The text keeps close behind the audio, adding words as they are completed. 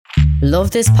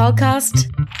Love this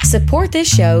podcast? Support this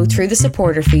show through the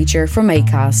supporter feature from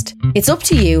Acast. It's up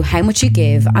to you how much you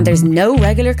give and there's no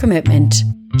regular commitment.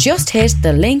 Just hit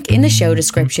the link in the show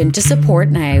description to support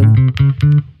now.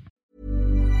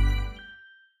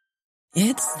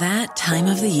 It's that time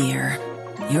of the year.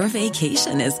 Your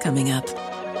vacation is coming up.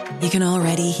 You can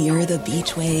already hear the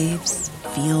beach waves,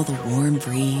 feel the warm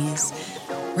breeze,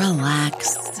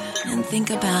 relax, and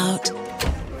think about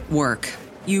work.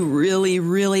 You really,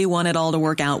 really want it all to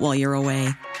work out while you're away.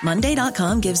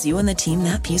 Monday.com gives you and the team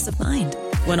that peace of mind.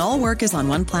 When all work is on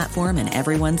one platform and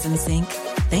everyone's in sync,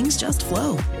 things just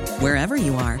flow. Wherever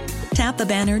you are, tap the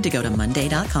banner to go to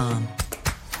Monday.com.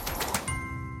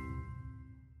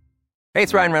 Hey,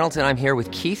 it's Ryan Reynolds, and I'm here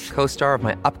with Keith, co-star of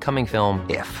my upcoming film,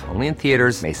 If, only in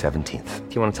theaters May 17th.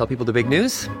 Do you want to tell people the big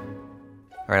news?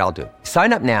 All right, I'll do it.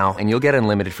 Sign up now and you'll get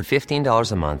unlimited for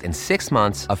 $15 a month and 6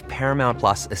 months of Paramount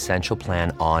Plus Essential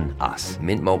Plan on us.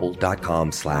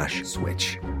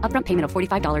 MintMobile.com/switch. Upfront payment of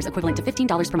 $45 equivalent to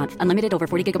 $15 per month. Unlimited over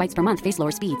 40 gigabytes per month. Face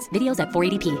lower speeds. Videos at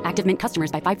 480p. Active Mint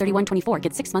customers by 531.24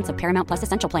 get 6 months of Paramount Plus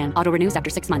Essential Plan. Auto renews after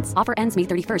 6 months. Offer ends May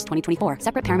 31st, 2024.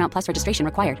 Separate Paramount Plus registration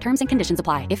required. Terms and conditions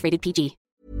apply if rated PG.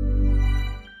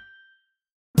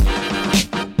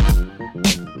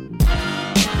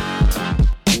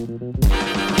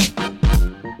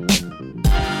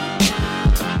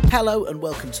 Hello and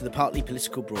welcome to the Partly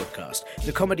Political Broadcast,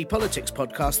 the comedy politics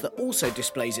podcast that also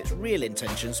displays its real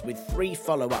intentions with 3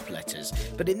 follow-up letters,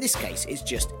 but in this case it's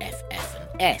just FF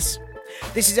and S.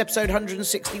 This is episode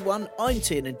 161, I'm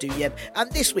Tiernan Douieb,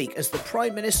 and this week, as the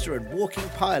Prime Minister and walking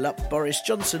pile-up Boris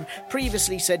Johnson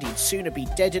previously said he'd sooner be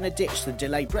dead in a ditch than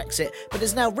delay Brexit, but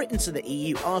has now written to the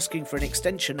EU asking for an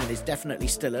extension and is definitely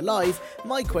still alive,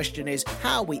 my question is,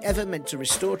 how are we ever meant to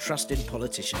restore trust in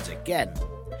politicians again?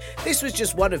 This was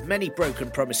just one of many broken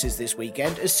promises this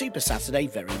weekend, as Super Saturday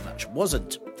very much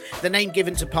wasn't. The name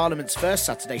given to Parliament's first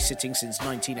Saturday sitting since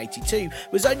 1982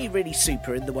 was only really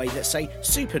super in the way that, say,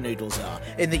 super noodles are,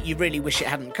 in that you really wish it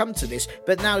hadn't come to this,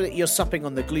 but now that you're supping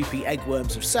on the gloopy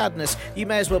eggworms of sadness, you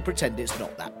may as well pretend it's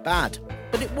not that bad.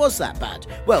 But it was that bad.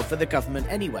 Well, for the government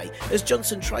anyway, as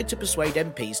Johnson tried to persuade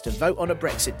MPs to vote on a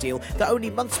Brexit deal that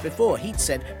only months before he'd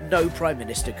said no Prime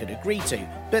Minister could agree to.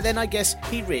 But then I guess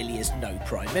he really is no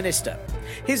Prime Minister.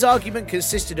 His argument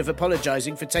consisted of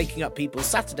apologising for taking up people's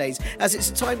Saturdays, as it's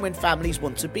a time when families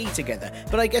want to be together,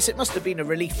 but I guess it must have been a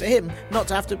relief for him not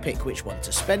to have to pick which one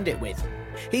to spend it with.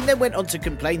 He then went on to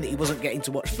complain that he wasn't getting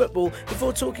to watch football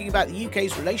before talking about the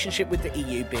UK's relationship with the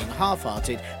EU being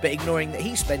half-hearted, but ignoring that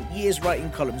he spent years writing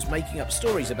columns making up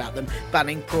stories about them,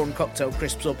 banning prawn cocktail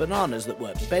crisps or bananas that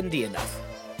weren't bendy enough.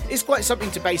 It's quite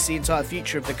something to base the entire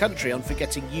future of the country on,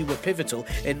 forgetting you were pivotal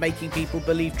in making people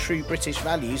believe true British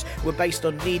values were based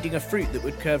on needing a fruit that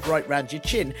would curve right round your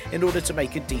chin in order to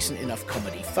make a decent enough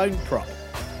comedy phone prop.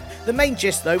 The main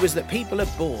gist, though, was that people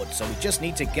are bored, so we just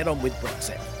need to get on with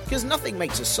Brexit. Because nothing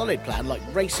makes a solid plan like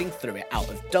racing through it out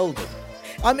of doldom.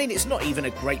 I mean, it's not even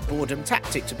a great boredom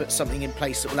tactic to put something in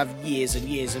place that will have years and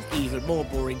years of even more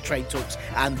boring trade talks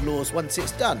and laws once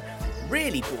it's done.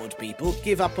 Really bored people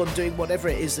give up on doing whatever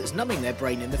it is that's numbing their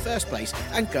brain in the first place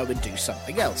and go and do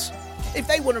something else. If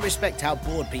they want to respect how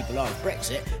bored people are of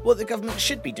Brexit, what the government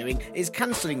should be doing is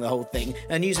cancelling the whole thing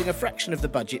and using a fraction of the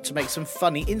budget to make some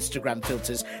funny Instagram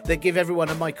filters that give everyone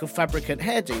a Michael Fabricant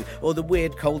hairdo or the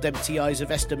weird cold empty eyes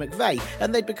of Esther McVeigh,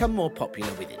 and they'd become more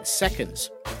popular within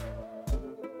seconds.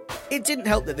 It didn't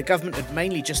help that the government had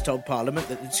mainly just told Parliament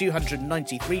that the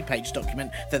 293-page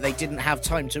document that they didn't have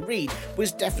time to read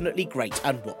was definitely great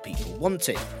and what people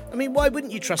wanted. I mean, why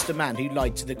wouldn't you trust a man who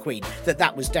lied to the Queen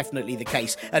that was definitely the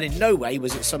case, and in no way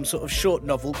was it some sort of short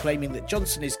novel claiming that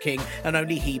Johnson is king and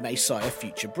only he may sire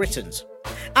future Britons?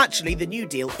 Actually, the new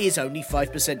deal is only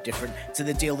 5% different to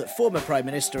the deal that former Prime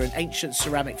Minister and ancient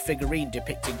ceramic figurine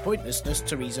depicting pointlessness,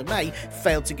 Theresa May,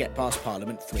 failed to get past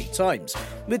Parliament 3 times,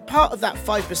 with part of that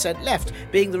 5% left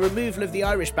being the removal of the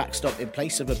Irish backstop in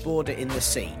place of a border in the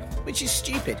sea, which is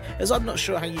stupid, as I'm not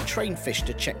sure how you train fish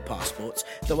to check passports,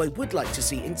 though I would like to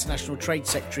see International Trade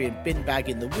Secretary and bin bag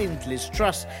in the wind Liz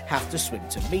Truss have to swim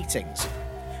to meetings.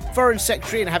 Foreign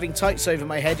Secretary and having tights over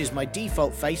my head is my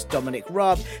default face, Dominic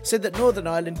Raab, said that Northern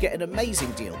Ireland get an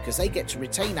amazing deal because they get to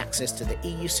retain access to the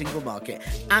EU single market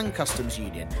and customs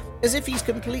union, as if he's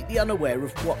completely unaware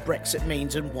of what Brexit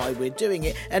means and why we're doing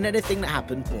it and anything that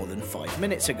happened more than 5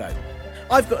 minutes ago.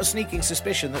 I've got a sneaking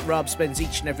suspicion that Raab spends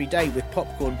each and every day with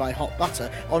popcorn by hot butter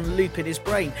on loop in his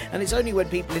brain, and it's only when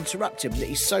people interrupt him that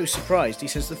he's so surprised he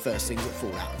says the first things that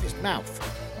fall out of his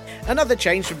mouth. Another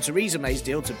change from Theresa May's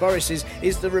deal to Boris's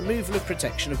is the removal of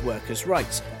protection of workers'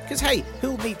 rights. Because hey,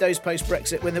 who'll need those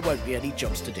post-Brexit when there won't be any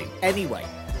jobs to do anyway?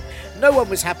 No one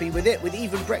was happy with it, with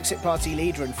even Brexit Party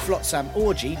leader and flotsam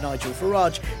orgy Nigel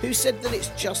Farage, who said that it's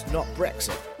just not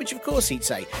Brexit, which of course he'd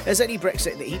say, as any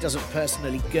Brexit that he doesn't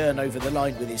personally gurn over the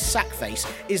line with his sack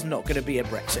face is not going to be a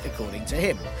Brexit according to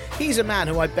him. He's a man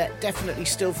who I bet definitely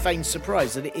still feigns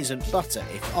surprise that it isn't butter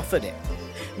if offered it.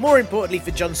 More importantly for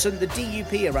Johnson, the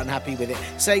DUP are unhappy with it,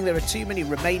 saying there are too many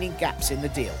remaining gaps in the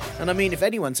deal. And I mean, if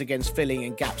anyone's against filling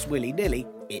in gaps willy-nilly,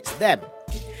 it's them.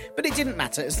 But it didn't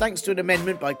matter, as thanks to an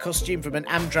amendment by costume from an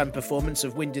Amdram performance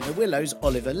of Wind in the Willows,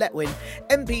 Oliver Letwin,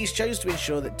 MPs chose to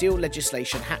ensure that deal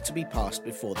legislation had to be passed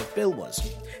before the bill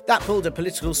was. That pulled a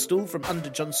political stool from under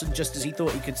Johnson just as he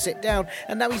thought he could sit down,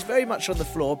 and now he's very much on the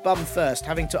floor, bum first,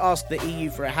 having to ask the EU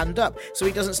for a hand up so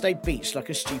he doesn't stay beached like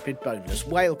a stupid boneless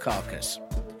whale carcass.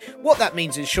 What that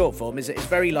means in short form is that it's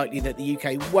very likely that the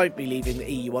UK won't be leaving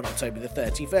the EU on October the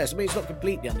 31st. I mean, it's not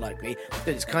completely unlikely, but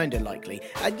it's kind of likely.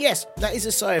 And yes, that is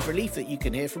a sigh of relief that you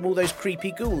can hear from all those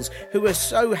creepy ghouls who are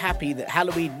so happy that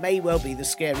Halloween may well be the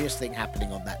scariest thing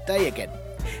happening on that day again.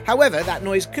 However, that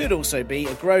noise could also be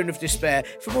a groan of despair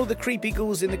from all the creepy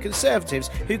ghouls in the Conservatives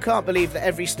who can't believe that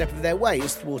every step of their way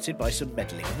is thwarted by some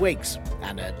meddling Whigs,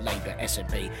 and Labour,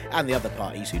 SNP, and the other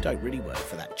parties who don't really work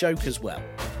for that joke as well.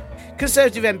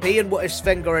 Conservative MP and What If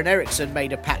Sven-Göran Eriksson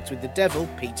made a pact with the devil,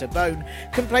 Peter Bone,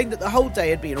 complained that the whole day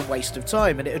had been a waste of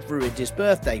time and it had ruined his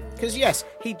birthday, because yes,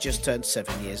 he'd just turned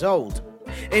 7 years old.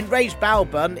 Enraged Bowl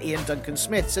Bun, Ian Duncan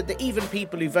Smith, said that even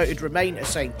people who voted Remain are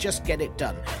saying just get it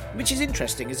done, which is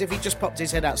interesting, as if he just popped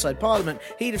his head outside Parliament,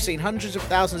 he'd have seen hundreds of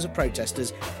thousands of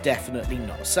protesters definitely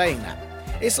not saying that.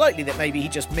 It's likely that maybe he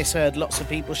just misheard lots of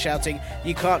people shouting,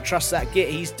 "You can't trust that git,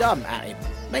 he's dumb," at him.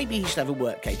 Maybe he should have a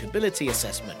work capability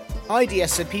assessment.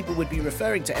 IDS said people would be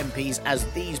referring to MPs as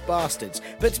these bastards,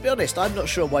 but to be honest, I'm not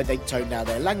sure why they'd tone down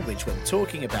their language when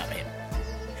talking about him.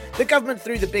 The government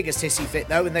threw the biggest hissy fit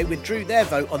though, and they withdrew their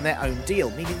vote on their own deal,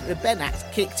 meaning that the Benn Act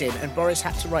kicked in and Boris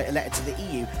had to write a letter to the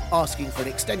EU asking for an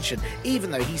extension,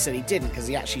 even though he said he didn't because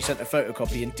he actually sent a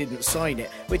photocopy and didn't sign it,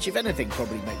 which if anything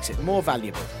probably makes it more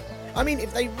valuable. I mean,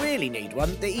 if they really need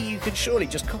one, the EU could surely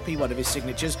just copy one of his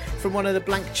signatures from one of the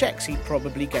blank cheques he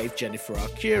probably gave Jennifer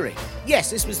Arcuri. Yes,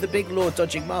 this was the big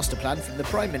law-dodging master plan from the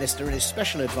Prime Minister and his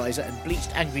special advisor and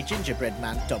bleached angry gingerbread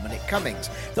man Dominic Cummings,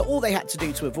 that all they had to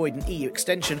do to avoid an EU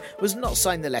extension was not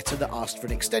sign the letter that asked for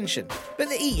an extension. But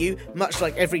the EU, much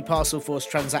like every Parcel Force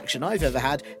transaction I've ever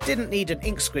had, didn't need an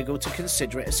ink squiggle to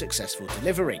consider it a successful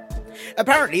delivery.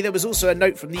 Apparently, there was also a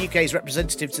note from the UK's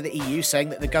representative to the EU saying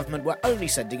that the government were only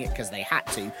sending it because they had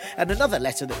to, and another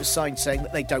letter that was signed saying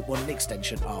that they don't want an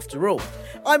extension after all.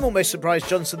 I'm almost surprised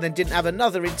Johnson then didn't have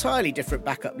another entirely different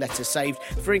backup letter saved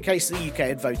for in case the UK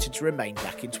had voted to remain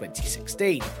back in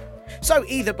 2016. So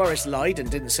either Boris lied and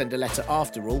didn't send a letter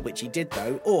after all, which he did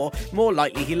though, or more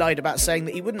likely he lied about saying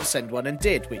that he wouldn't send one and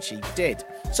did, which he did.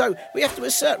 So we have to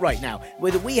assert right now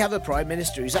whether we have a Prime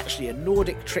Minister who's actually a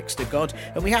Nordic trickster god,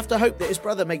 and we have to hope that his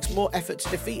brother makes more effort to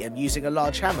defeat him using a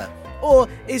large hammer, or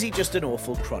is he just an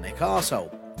awful chronic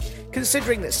arsehole?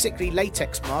 Considering that sickly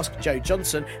latex mask Joe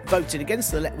Johnson voted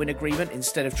against the Letwin agreement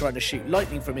instead of trying to shoot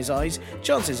lightning from his eyes,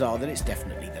 chances are that it's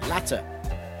definitely the latter.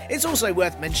 It's also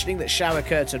worth mentioning that shower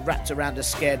curtain wrapped around a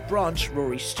scared branch,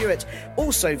 Rory Stewart,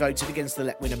 also voted against the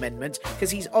Letwin amendment because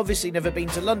he's obviously never been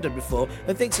to London before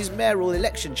and thinks his mayoral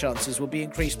election chances will be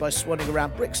increased by swanning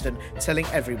around Brixton telling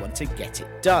everyone to get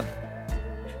it done.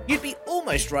 You'd be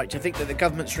almost right to think that the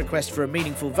government's request for a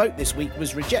meaningful vote this week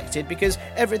was rejected because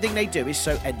everything they do is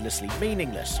so endlessly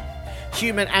meaningless.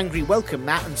 Human Angry Welcome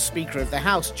Mat and Speaker of the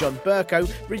House John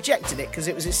Bercow rejected it because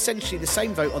it was essentially the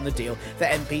same vote on the deal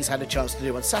that MPs had a chance to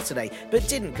do on Saturday, but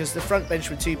didn't because the front bench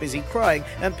were too busy crying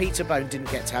and Peter Bone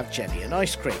didn't get to have jelly and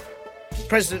ice cream.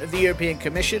 President of the European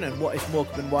Commission and What If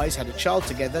Morecambe and Wise had a child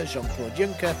together, Jean-Claude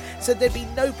Juncker, said there'd be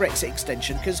no Brexit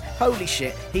extension because, holy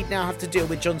shit, he'd now have to deal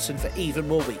with Johnson for even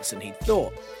more weeks than he'd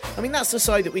thought. I mean, that's the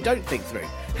side that we don't think through.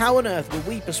 How on earth will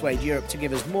we persuade Europe to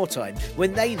give us more time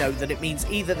when they know that it means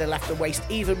either they'll have to waste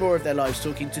even more of their lives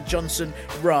talking to Johnson,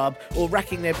 Raab, or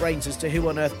racking their brains as to who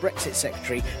on earth Brexit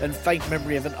Secretary and faint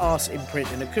memory of an arse imprint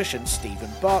in a cushion Stephen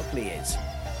Barclay is?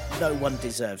 No one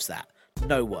deserves that.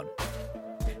 No one.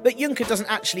 But Juncker doesn't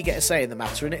actually get a say in the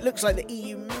matter, and it looks like the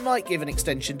EU might give an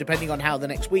extension depending on how the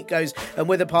next week goes and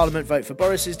whether Parliament vote for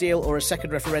Boris's deal or a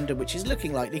second referendum, which is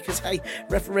looking likely because, hey,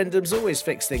 referendums always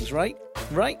fix things, right?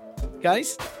 Right?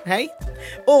 Guys? Hey?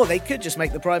 Or they could just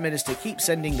make the Prime Minister keep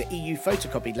sending the EU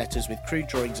photocopied letters with crude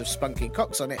drawings of spunking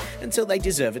cocks on it until they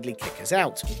deservedly kick us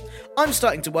out. I'm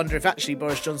starting to wonder if actually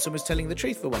Boris Johnson was telling the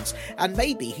truth for once, and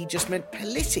maybe he just meant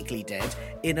politically dead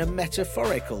in a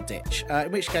metaphorical ditch,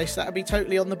 in which case that would be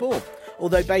totally on the ball.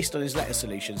 Although based on his letter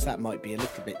solutions, that might be a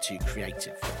little bit too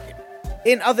creative for him.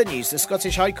 In other news, the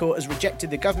Scottish High Court has rejected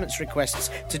the government's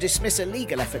requests to dismiss a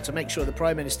legal effort to make sure the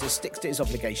Prime Minister sticks to his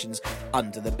obligations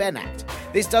under the Benn Act.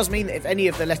 This does mean that if any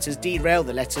of the letters derail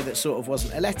the letter that sort of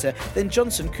wasn't a letter, then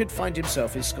Johnson could find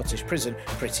himself in Scottish prison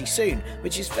pretty soon,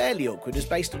 which is fairly awkward as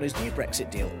based on his new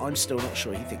Brexit deal, I'm still not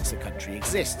sure he thinks the country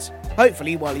exists.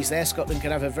 Hopefully, while he's there, Scotland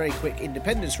can have a very quick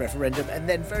independence referendum and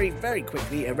then very, very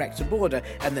quickly erect a border,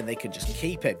 and then they can just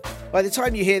keep him. By the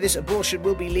time you hear this, abortion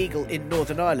will be legal in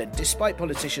Northern Ireland, despite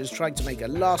politicians trying to make a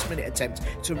last-minute attempt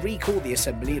to recall the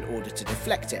Assembly in order to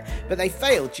deflect it. But they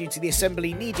failed due to the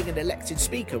Assembly needing an elected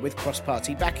speaker with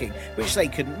cross-party backing, which they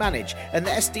couldn't manage, and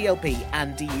the SDLP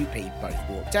and DUP both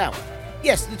walked out.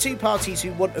 Yes, the two parties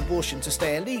who want abortion to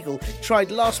stay illegal tried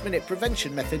last-minute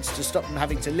prevention methods to stop them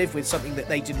having to live with something that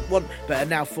they didn't want but are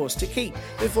now forced to keep,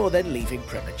 before then leaving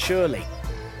prematurely.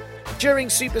 During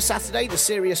Super Saturday, the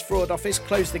Serious Fraud Office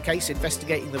closed the case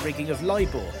investigating the rigging of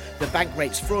LIBOR, the bank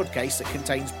rates fraud case that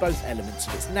contains both elements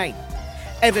of its name.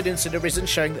 Evidence had arisen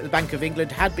showing that the Bank of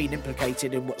England had been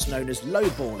implicated in what's known as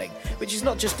lowballing, which is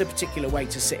not just a particular way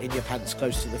to sit in your pants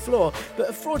close to the floor, but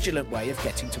a fraudulent way of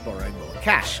getting to borrow more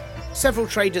cash. Several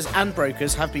traders and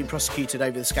brokers have been prosecuted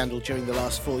over the scandal during the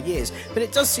last 4 years, but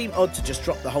it does seem odd to just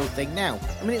drop the whole thing now.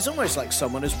 I mean, it's almost like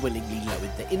someone has willingly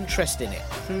lowered the interest in it.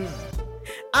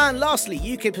 And lastly,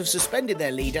 UKIP have suspended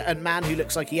their leader and man who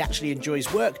looks like he actually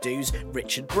enjoys work dues,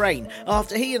 Richard Brain,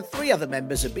 after he and 3 other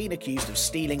members have been accused of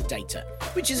stealing data.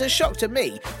 Which is a shock to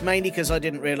me, mainly because I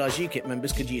didn't realise UKIP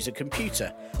members could use a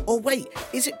computer. Or wait,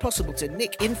 is it possible to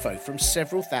nick info from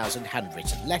several thousand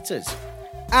handwritten letters?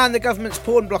 And the government's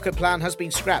porn blocker plan has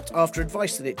been scrapped after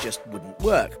advice that it just wouldn't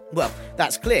work. Well,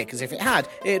 that's clear, because if it had,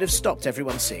 it'd have stopped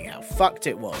everyone seeing how fucked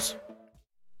it was.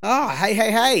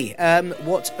 Hey,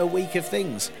 what a week of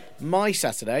things. My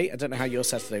Saturday, I don't know how your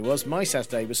Saturday was, my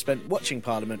Saturday was spent watching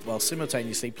Parliament while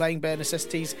simultaneously playing Bare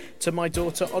Necessities to my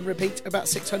daughter on repeat about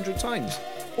 600 times.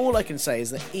 All I can say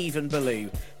is that even Baloo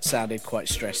sounded quite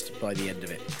stressed by the end of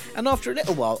it. And after a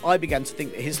little while, I began to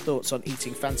think that his thoughts on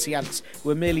eating fancy ants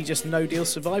were merely just no-deal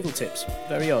survival tips.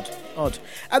 Very odd.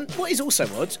 And what is also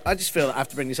odd, I just feel that I have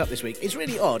to bring this up this week, it's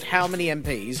really odd how many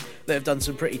MPs that have done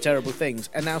some pretty terrible things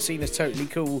are now seen as totally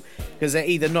cool because they're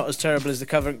either not as terrible as the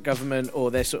current government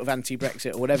or they're sort of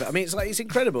anti-Brexit or whatever. I mean, it's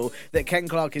incredible that Ken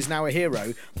Clarke is now a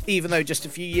hero, even though just a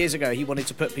few years ago he wanted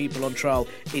to put people on trial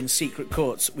in secret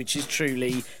courts, which is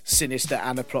truly sinister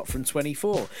and a plot from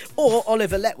 24. Or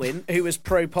Oliver Letwin, who was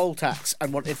pro-poll tax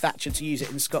and wanted Thatcher to use it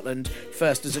in Scotland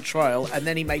first as a trial, and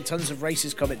then he made tons of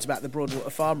racist comments about the Broadwater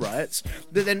Farm riots,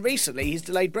 but then recently he's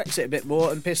delayed Brexit a bit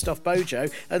more and pissed off Bojo,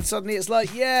 and suddenly it's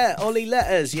like, yeah, Ollie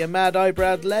Letters, you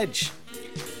mad-eyebrowed ledge.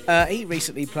 He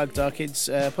recently plugged our kids'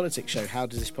 politics show, How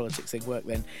Does This Politics Thing Work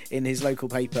Then, in his local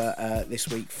paper this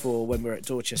week for when we're at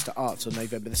Dorchester Arts on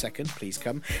November the 2nd, please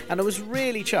come. And I was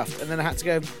really chuffed, and then I had to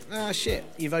go, shit,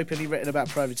 you've openly written about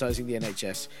privatising the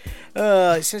NHS.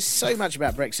 It says so much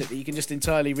about Brexit that you can just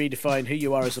entirely redefine who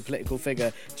you are as a political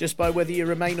figure just by whether you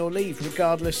remain or leave,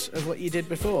 regardless of what you did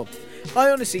before. I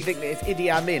honestly think that if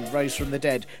Idi Amin rose from the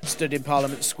dead, stood in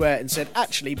Parliament Square and said,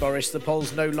 actually, Boris, the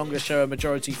polls no longer show a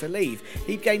majority for leave,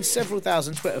 he'd gain several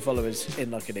thousand Twitter followers in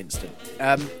like an instant.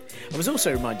 I was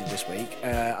also reminded this week,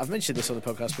 I've mentioned this on the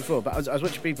podcast before, but I was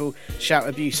watching people shout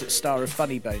abuse at star of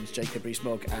Funny Bones, Jacob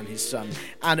Rees-Mogg, and his son,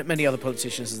 and at many other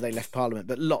politicians as they left Parliament,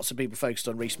 but lots of people focused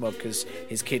on Rees-Mogg because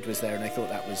his kid was there and they thought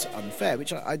that was unfair,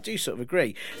 which I do sort of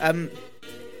agree.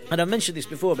 And I mentioned this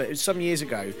before, but it was some years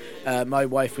ago, my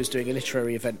wife was doing a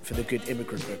literary event for the Good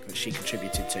Immigrant book that she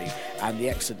contributed to, and the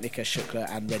excellent Nika Shukla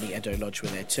and Rennie Edo-Lodge were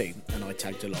there too, and I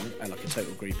tagged along like a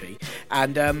total groupie.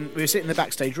 And we were sitting in the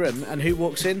backstage room, and who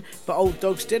walks in but Old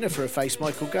Dog's Dinner for a Face,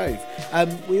 Michael Gove.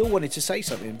 We all wanted to say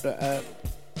something, but...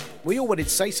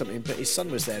 his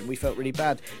son was there and we felt really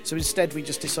bad. So instead we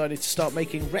just decided to start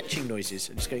making retching noises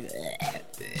and just going...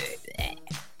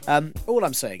 all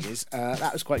I'm saying is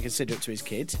that was quite considerate to his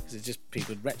kid, because it's just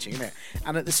people retching, isn't it?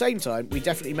 And at the same time, we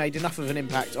definitely made enough of an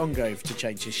impact on Gove to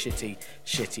change his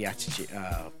shitty attitude.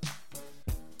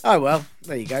 Oh well,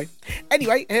 there you go.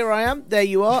 Anyway, here I am. There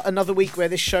you are. Another week where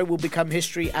this show will become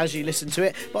history as you listen to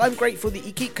it. But I'm grateful that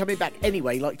you keep coming back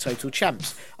anyway, like total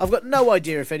champs. I've got no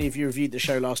idea if any of you reviewed the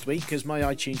show last week, because my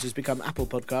iTunes has become Apple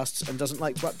Podcasts and doesn't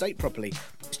like to update properly.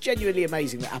 It's genuinely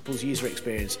amazing that Apple's user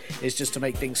experience is just to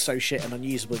make things so shit and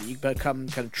unusable that you become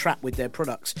kind of trapped with their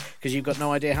products, because you've got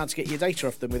no idea how to get your data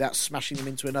off them without smashing them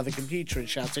into another computer and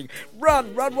shouting,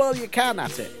 run while you can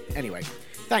at it. Anyway.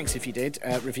 Thanks if you did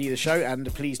review the show, and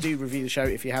please do review the show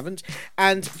if you haven't.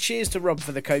 And cheers to Rob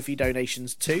for the Ko-fi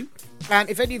donations too. And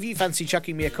if any of you fancy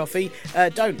chucking me a coffee,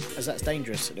 don't, as that's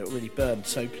dangerous and it'll really burn.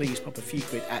 So please pop a few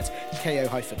quid at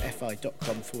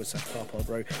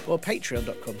ko-fi.com/parpolbro or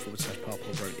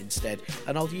patreon.com/parpolbro instead,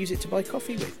 and I'll use it to buy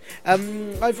coffee with.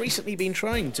 I've recently been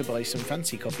trying to buy some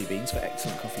fancy coffee beans for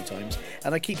excellent coffee times,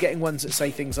 and I keep getting ones that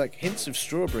say things like hints of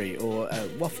strawberry or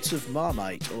wafts of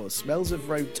Marmite or smells of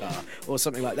road tar or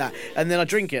something like that, and then I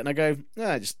drink it and I go,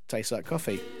 it just tastes like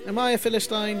coffee. Am I a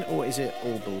Philistine, or is it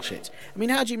all bullshit? I mean,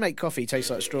 how do you make coffee taste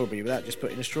like strawberry without just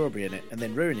putting a strawberry in it and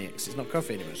then ruining it, because it's not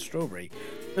coffee anymore, it's strawberry?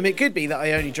 I mean, it could be that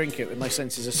I only drink it when my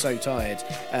senses are so tired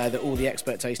that all the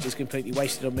expert taste is completely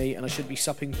wasted on me and I should be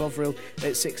supping Bovril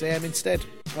at 6 a.m. instead.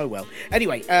 Oh well.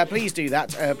 Anyway, please do that.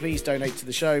 Please donate to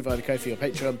the show via the Ko-fi or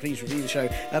Patreon. Please review the show.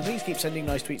 Please keep sending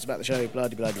nice tweets about the show. Blah,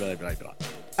 blah, blah, blah, blah.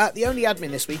 The only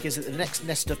admin this week is that the next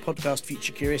Nest of podcast,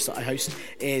 Future Curious, that I host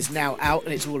is now out,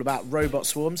 and it's all about robot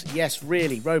swarms. Yes,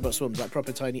 really, robot swarms, like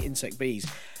proper tiny insect bees.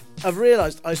 I've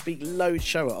realised I speak loads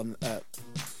slower on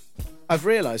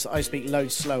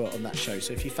that show,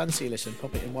 so if you fancy a listen,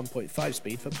 pop it in 1.5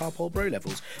 speed for Parpol Bro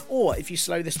levels. Or if you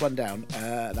slow this one down,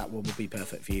 that one will be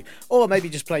perfect for you. Or maybe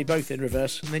just play both in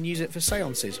reverse and then use it for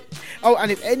seances. Oh, and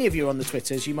if any of you are on the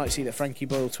Twitters, you might see that Frankie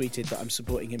Boyle tweeted that I'm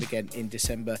supporting him again in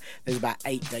December. There's about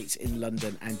 8 dates in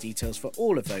London, and details for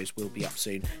all of those will be up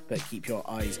soon. But keep your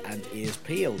eyes and ears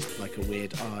peeled, like a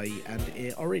weird eye and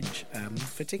ear orange,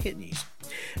 for ticket news.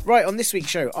 Right, on this week's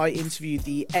show, I interviewed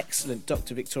the excellent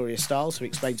Dr. Victoria Stiles, who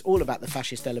explains all about the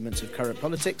fascist elements of current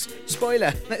politics.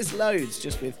 Spoiler, there's loads,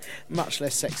 just with much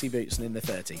less sexy boots than in the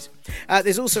 30s.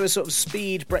 There's also a sort of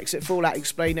speed Brexit fallout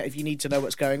explainer if you need to know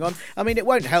what's going on. I mean, it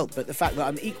won't help, but the fact that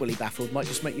I'm equally baffled might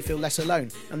just make you feel less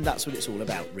alone, and that's what it's all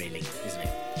about, really, isn't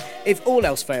it? If all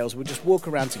else fails, we'll just walk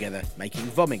around together, making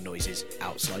vomiting noises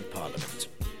outside Parliament.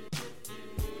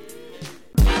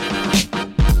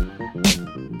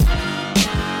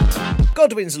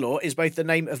 Godwin's Law is both the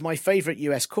name of my favourite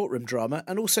US courtroom drama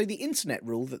and also the internet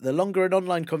rule that the longer an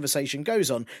online conversation goes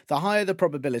on, the higher the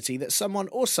probability that someone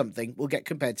or something will get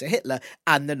compared to Hitler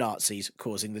and the Nazis,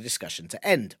 causing the discussion to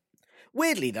end.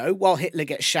 Weirdly though, while Hitler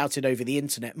gets shouted over the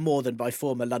internet more than by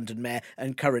former London Mayor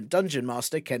and current Dungeon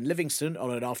Master Ken Livingstone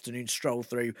on an afternoon stroll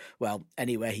through, well,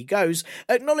 anywhere he goes,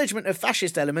 acknowledgement of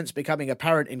fascist elements becoming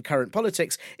apparent in current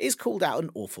politics is called out an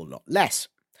awful lot less.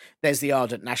 There's the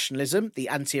ardent nationalism, the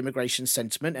anti-immigration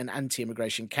sentiment and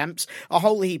anti-immigration camps, a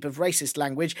whole heap of racist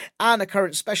language, and a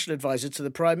current special advisor to the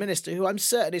Prime Minister who I'm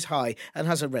certain is high and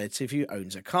has a relative who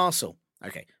owns a castle.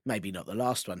 Okay, maybe not the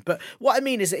last one, but what I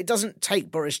mean is that it doesn't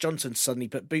take Boris Johnson to suddenly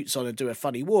put boots on and do a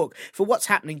funny walk for what's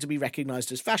happening to be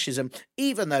recognised as fascism,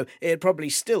 even though it'd probably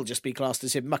still just be classed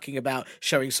as him mucking about,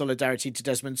 showing solidarity to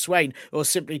Desmond Swayne, or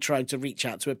simply trying to reach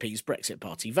out to appease Brexit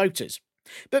Party voters.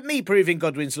 But me proving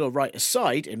Godwin's Law right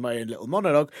aside in my own little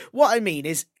monologue, what I mean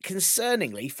is,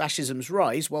 concerningly, fascism's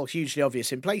rise, while hugely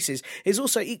obvious in places, is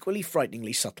also equally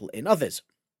frighteningly subtle in others.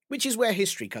 Which is where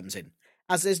history comes in,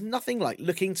 as there's nothing like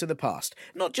looking to the past,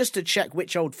 not just to check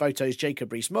which old photos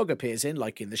Jacob Rees-Mogg appears in,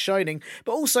 like in The Shining,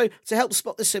 but also to help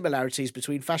spot the similarities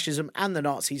between fascism and the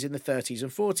Nazis in the 30s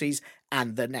and 40s,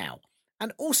 and the now.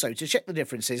 And also to check the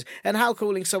differences and how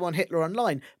calling someone Hitler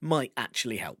online might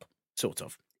actually help. Sort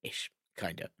of. Ish.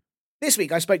 Kinda. This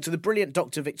week I spoke to the brilliant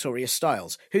Dr. Victoria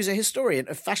Stiles, who's a historian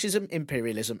of fascism,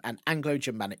 imperialism and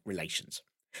Anglo-Germanic relations.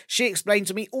 She explained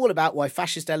to me all about why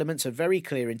fascist elements are very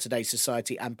clear in today's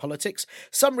society and politics,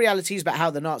 some realities about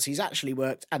how the Nazis actually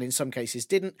worked and in some cases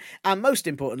didn't, and most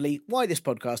importantly, why this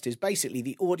podcast is basically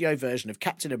the audio version of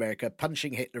Captain America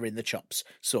punching Hitler in the chops.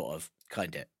 Sort of.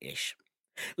 Kinda-ish.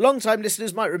 Long-time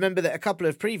listeners might remember that a couple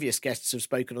of previous guests have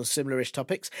spoken on similar-ish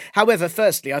topics. However,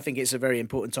 firstly, I think it's a very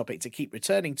important topic to keep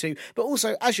returning to, but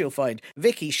also, as you'll find,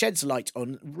 Vicky sheds light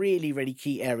on really, really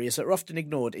key areas that are often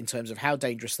ignored in terms of how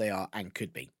dangerous they are and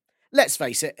could be. Let's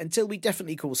face it, until we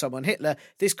definitely call someone Hitler,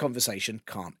 this conversation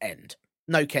can't end.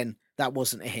 No, Ken, that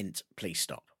wasn't a hint. Please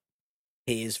stop.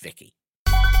 Here's Vicky.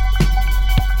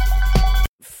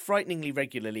 Frighteningly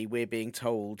regularly, we're being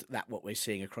told that what we're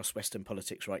seeing across Western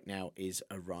politics right now is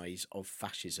a rise of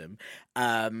fascism.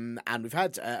 And I've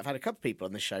had a couple of people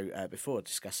on the show before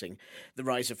discussing the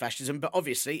rise of fascism, but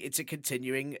obviously it's a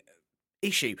continuing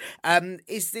issue.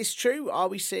 Is this true? Are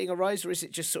we seeing a rise, or is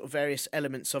it just sort of various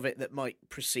elements of it that might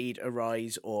precede a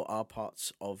rise or are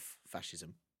parts of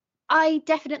fascism? I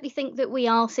definitely think that we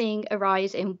are seeing a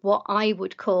rise in what I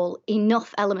would call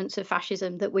enough elements of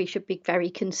fascism that we should be very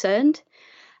concerned.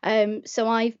 So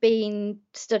I've been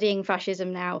studying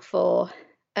fascism now for,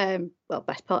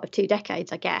 best part of 2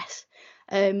 decades, I guess.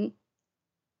 And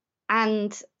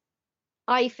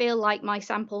I feel like my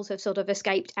samples have sort of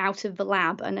escaped out of the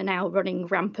lab and are now running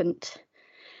rampant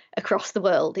across the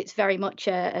world. It's very much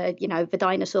the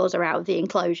dinosaurs are out of the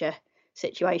enclosure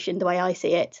situation, the way I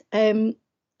see it.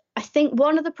 I think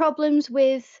one of the problems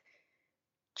with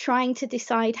trying to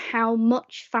decide how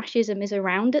much fascism is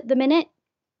around at the minute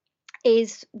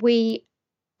is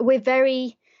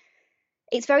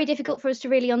it's very difficult for us to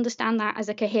really understand that as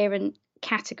a coherent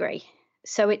category.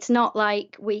 So it's not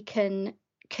like we can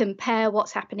compare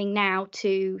what's happening now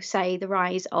to, say, the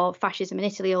rise of fascism in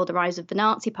Italy or the rise of the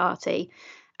Nazi Party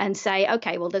and say,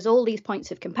 okay, well, there's all these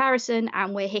points of comparison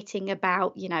and we're hitting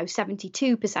about,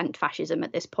 72% fascism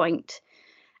at this point,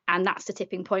 and that's the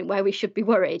tipping point where we should be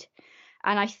worried.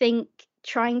 And I think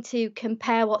trying to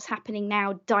compare what's happening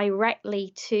now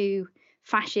directly to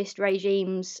fascist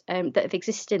regimes that have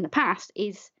existed in the past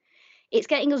it's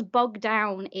getting us bogged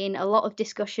down in a lot of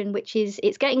discussion,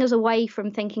 it's getting us away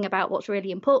from thinking about what's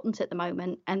really important at the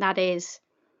moment, and that is,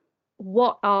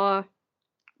 what are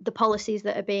the policies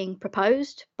that are being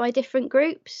proposed by different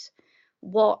groups?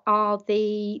 What are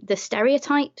the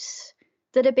stereotypes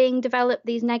that are being developed,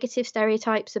 these negative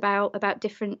stereotypes about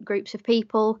different groups of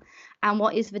people, and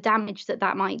what is the damage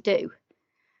that might do?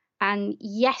 And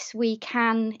yes, it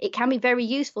can be very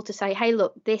useful to say, hey,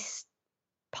 look, this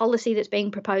policy that's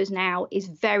being proposed now is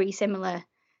very similar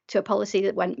to a policy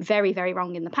that went very, very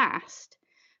wrong in the past.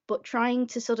 But trying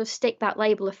to sort of stick that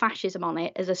label of fascism on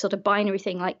it as a sort of binary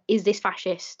thing, like, is this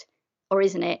fascist or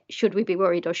isn't it? Should we be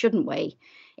worried or shouldn't we?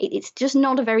 It's just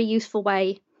not a very useful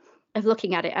way of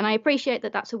looking at it. And I appreciate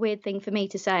that that's a weird thing for me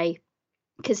to say,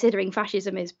 considering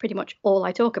fascism is pretty much all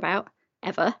I talk about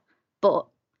ever. But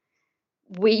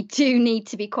we do need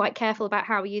to be quite careful about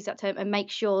how we use that term and make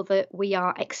sure that we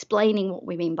are explaining what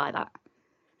we mean by that.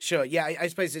 Sure. Yeah, I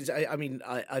suppose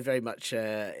I very much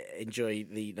enjoy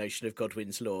the notion of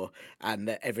Godwin's law, and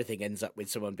that everything ends up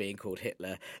with someone being called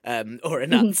Hitler or a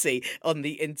Nazi on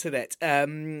the internet.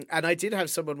 And I did have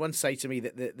someone once say to me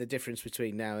that the difference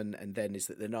between now and then is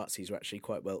that the Nazis were actually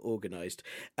quite well organised,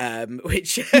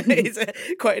 which is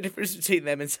quite a difference between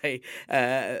them and, say,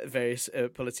 various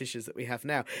politicians that we have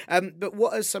now. But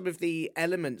what are some of the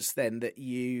elements then that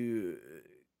you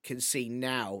can see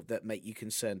now that make you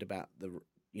concerned about the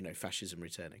fascism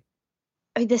returning?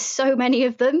 There's so many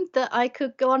of them that I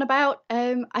could go on about.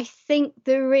 I think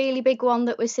the really big one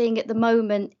that we're seeing at the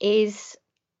moment is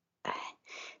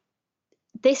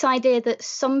this idea that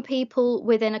some people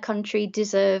within a country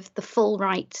deserve the full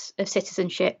rights of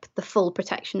citizenship, the full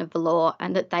protection of the law,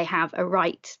 and that they have a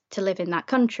right to live in that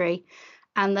country,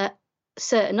 and that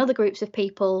certain other groups of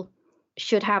people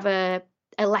should have a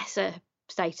lesser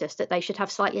status, that they should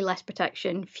have slightly less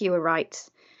protection, fewer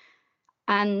rights.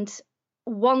 And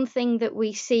one thing that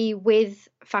we see with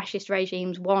fascist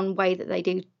regimes, one way that they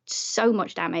do so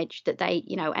much damage, that they,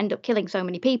 end up killing so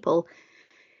many people,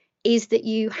 is that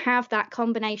you have that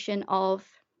combination of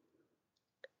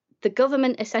the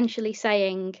government essentially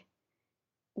saying,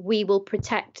 we will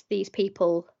protect these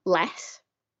people less.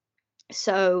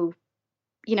 So,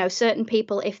 certain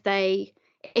people, if they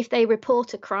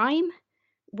report a crime,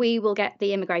 we will get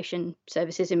the immigration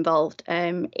services involved.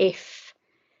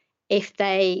 If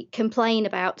they complain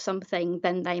about something,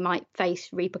 then they might face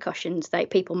repercussions.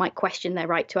 People might question their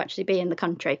right to actually be in the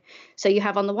country. So you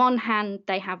have, on the one hand,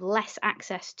 they have less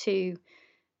access to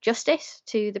justice,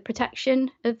 to the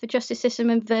protection of the justice system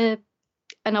and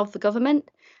of the government.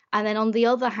 And then on the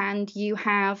other hand, you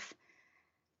have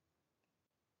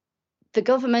the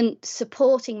government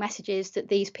supporting messages that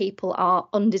these people are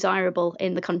undesirable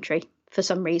in the country for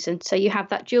some reason. So you have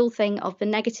that dual thing of the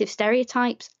negative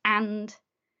stereotypes and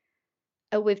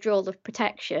a withdrawal of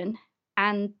protection.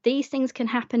 And these things can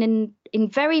happen in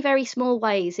very, very small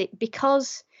ways.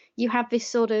 Because you have this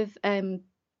sort of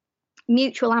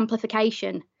mutual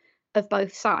amplification of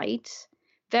both sides,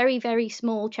 very, very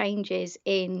small changes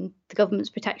in the government's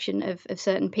protection of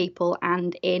certain people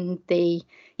and in the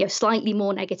slightly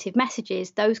more negative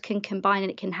messages, those can combine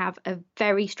and it can have a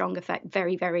very strong effect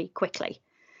very, very quickly.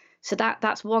 So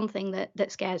that's one thing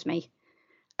that scares me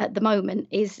at the moment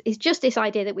is just this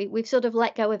idea that we've sort of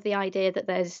let go of the idea that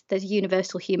there's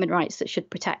universal human rights that should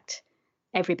protect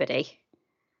everybody,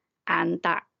 and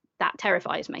that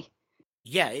terrifies me.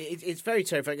 Yeah, it's very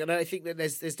terrifying, and I think that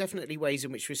there's definitely ways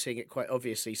in which we're seeing it quite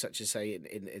obviously, such as, say,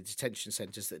 in detention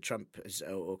centres that Trump has,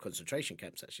 or concentration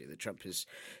camps actually, that Trump has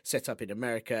set up in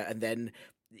America, and then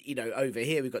over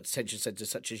here we've got detention centres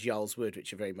such as Yarl's Wood,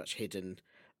 which are very much hidden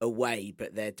away,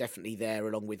 but they're definitely there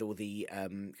along with all the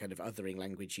kind of othering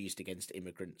language used against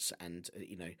immigrants and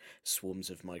swarms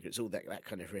of migrants, all that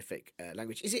kind of horrific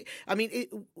language. Is it? I mean,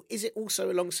 is it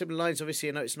also along similar lines? Obviously,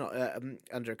 I know it's not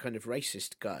under a kind of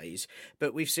racist guise,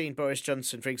 but we've seen Boris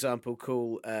Johnson, for example,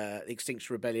 call the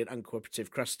Extinction Rebellion uncooperative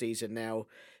crusties, and now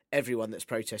everyone that's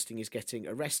protesting is getting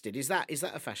arrested. Is that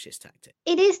a fascist tactic?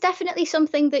 It is definitely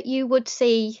something that you would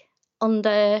see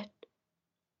under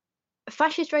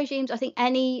fascist regimes. I think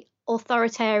any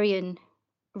authoritarian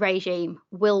regime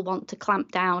will want to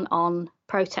clamp down on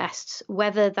protests,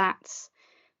 whether that's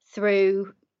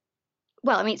through,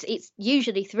 well, I mean, it's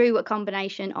usually through a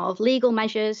combination of legal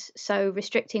measures, so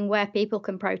restricting where people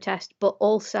can protest, but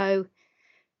also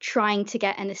trying to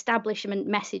get an establishment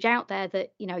message out there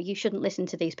that, you shouldn't listen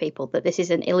to these people, that this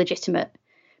is an illegitimate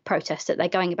protest, that they're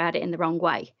going about it in the wrong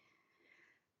way.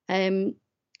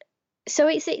 So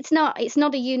it's not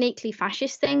a uniquely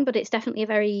fascist thing, but it's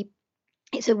definitely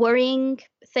it's a worrying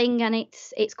thing, and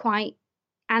it's quite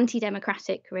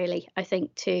anti-democratic, really, I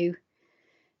think, to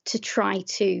try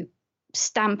to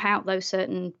stamp out those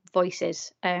certain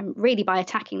voices, really by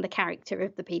attacking the character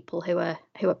of the people who are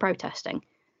protesting.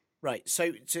 Right.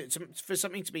 So for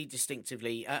something to be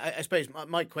distinctively, I suppose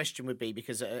my question would be,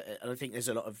 because I think there's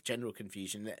a lot of general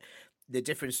confusion, that the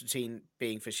difference between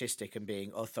being fascistic and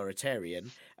being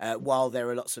authoritarian, while there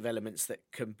are lots of elements that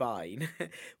combine,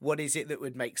 what is it that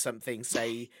would make something,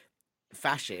 say,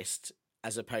 fascist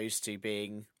as opposed to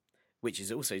being, which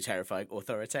is also terrifying,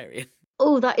 authoritarian?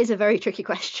 Oh, that is a very tricky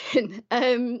question.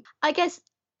 I guess,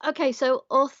 okay, so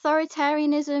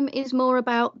authoritarianism is more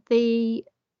about the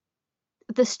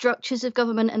structures of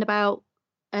government and about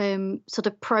sort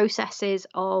of processes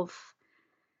of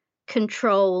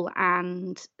control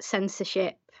and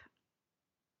censorship.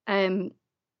 And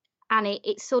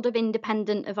it's sort of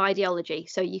independent of ideology.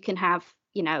 So you can have,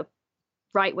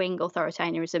 right-wing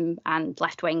authoritarianism and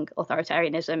left-wing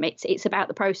authoritarianism. It's about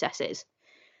the processes,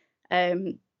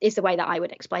 is the way that I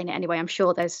would explain it anyway. I'm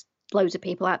sure there's loads of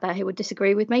people out there who would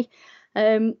disagree with me.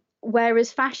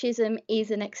 Whereas fascism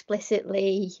is an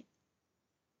explicitly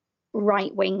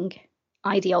right-wing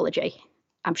ideology.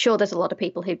 I'm sure there's a lot of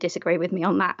people who disagree with me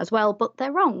on that as well, but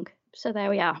they're wrong. So there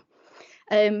we are.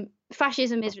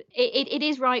 Fascism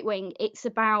is right-wing. It's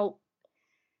about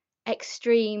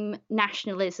extreme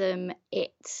nationalism.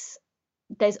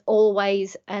 There's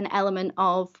always an element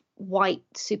of white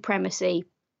supremacy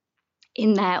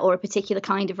in there, or a particular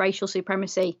kind of racial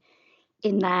supremacy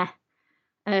in there.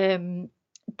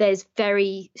 There's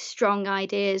very strong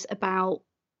ideas about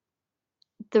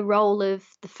the role of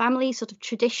the family, sort of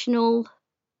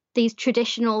these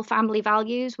traditional family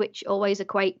values, which always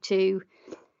equate to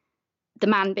the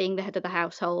man being the head of the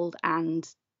household, and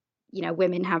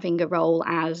women having a role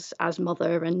as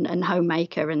mother and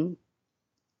homemaker, and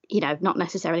not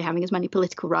necessarily having as many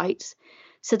political rights.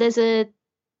 So the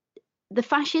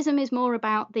fascism is more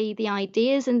about the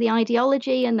ideas and the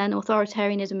ideology, and then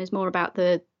authoritarianism is more about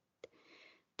the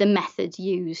methods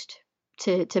used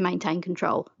to maintain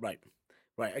control. Right.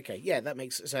 Okay. Yeah, that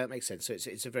makes sense. So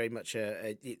it's a very much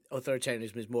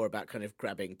authoritarianism is more about kind of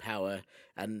grabbing power,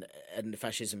 and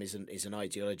fascism is an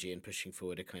ideology and pushing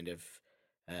forward a kind of,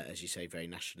 as you say, very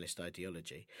nationalist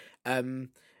ideology. And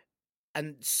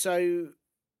so,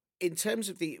 in terms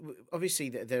of obviously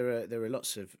there are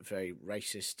lots of very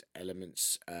racist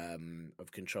elements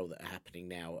of control that are happening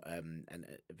now, and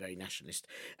very nationalist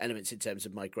elements in terms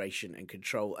of migration and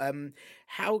control.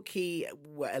 How key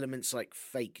were elements like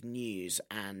fake news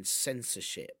and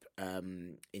censorship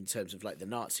in terms of like the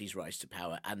Nazis' rise to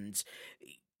power? And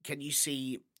can you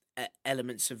see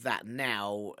elements of that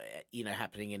now,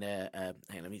 happening in hang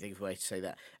on, let me think of a way to say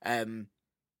that.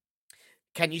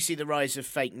 Can you see the rise of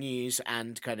fake news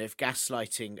and kind of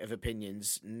gaslighting of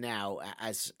opinions now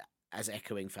as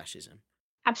echoing fascism?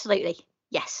 Absolutely,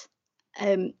 yes.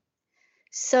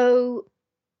 So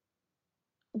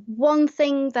one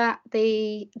thing that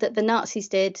the Nazis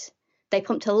did, they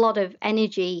pumped a lot of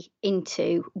energy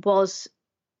into, was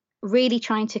really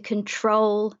trying to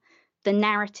control the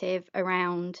narrative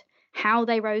around how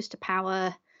they rose to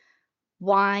power,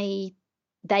 why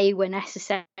they were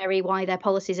necessary, why their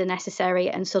policies are necessary,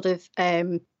 and sort of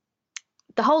the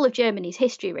whole of Germany's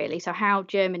history, really. So how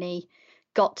Germany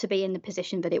got to be in the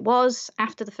position that it was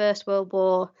after the First World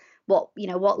War,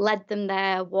 what led them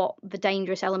there, what the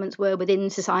dangerous elements were within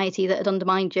society that had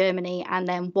undermined Germany, and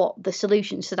then what the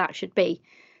solutions to that should be.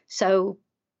 So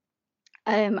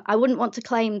I wouldn't want to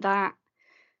claim that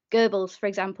Goebbels, for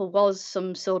example, was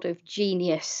some sort of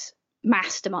genius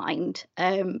mastermind,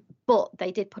 but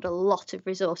they did put a lot of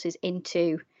resources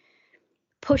into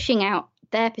pushing out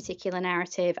their particular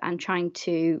narrative and trying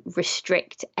to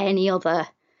restrict any other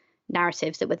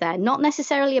narratives that were there, not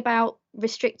necessarily about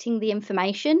restricting the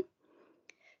information.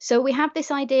 So we have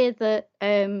this idea that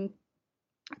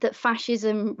that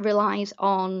fascism relies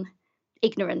on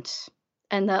ignorance,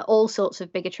 and that all sorts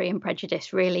of bigotry and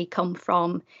prejudice really come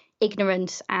from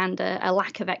ignorance and a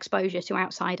lack of exposure to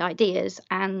outside ideas.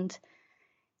 And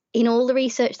in all the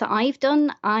research that I've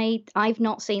done, I've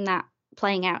not seen that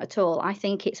playing out at all. I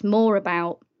think it's more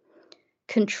about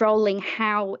controlling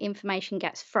how information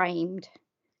gets framed,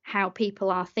 how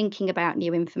people are thinking about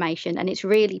new information, and it's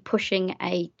really pushing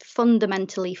a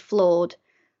fundamentally flawed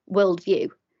worldview,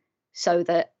 so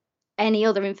that any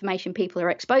other information people are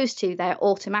exposed to, they're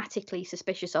automatically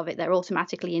suspicious of it. They're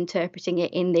automatically interpreting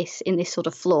it in this sort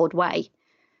of flawed way.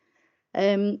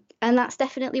 And that's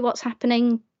definitely what's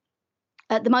happening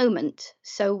at the moment.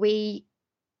 So we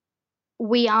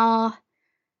are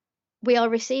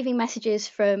receiving messages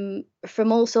from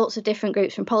all sorts of different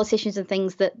groups, from politicians and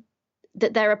things, that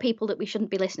there are people that we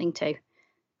shouldn't be listening to,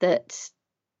 that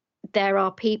there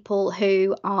are people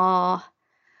who are,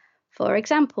 for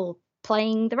example,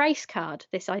 playing the race card,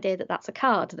 this idea that that's a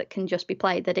card that can just be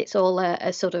played, that it's all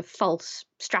a sort of false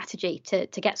strategy to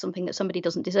get something that somebody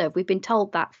doesn't deserve. We've been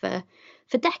told that for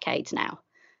decades now,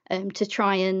 to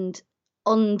try and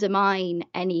undermine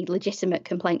any legitimate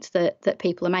complaints that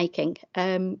people are making.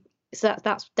 So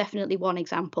that's definitely one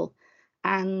example.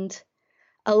 And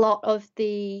a lot of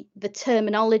the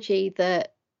terminology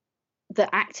that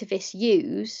activists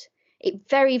use, it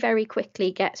very, very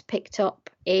quickly gets picked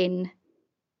up in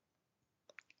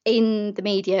the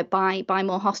media by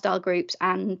more hostile groups,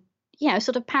 and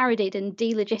sort of parodied and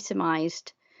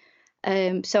delegitimized.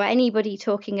 So anybody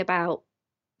talking about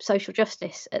social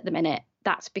justice at the minute,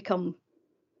 that's become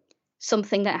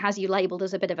something that has you labeled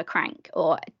as a bit of a crank,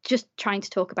 or just trying to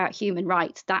talk about human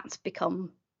rights. That's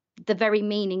become, the very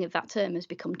meaning of that term has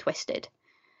become twisted.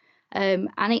 And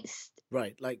it's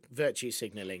right, like virtue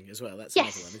signalling as well. That's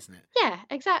yes, another one, isn't it? Yeah,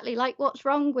 exactly. Like, what's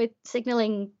wrong with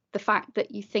signalling the fact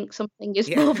that you think something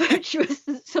is more virtuous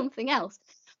than something else?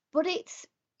 But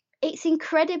it's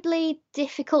incredibly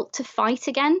difficult to fight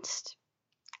against,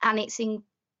 and it's an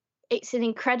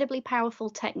incredibly powerful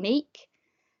technique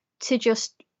to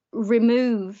just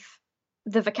remove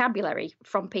the vocabulary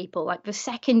from people. Like, the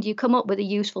second you come up with a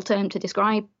useful term to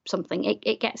describe something,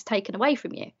 it gets taken away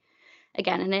from you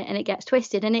again, and it gets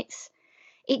twisted, and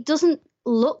it doesn't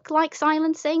look like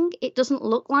silencing, it doesn't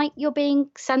look like you're being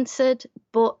censored,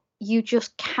 but you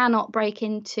just cannot break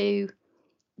into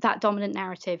that dominant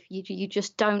narrative. You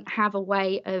just don't have a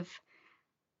way of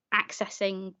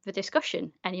accessing the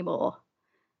discussion anymore,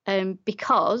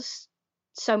 because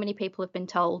so many people have been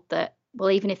told that,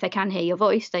 well, even if they can hear your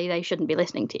voice, they shouldn't be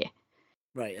listening to you.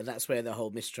 Right, and that's where the whole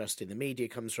mistrust in the media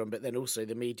comes from, but then also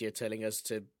the media telling us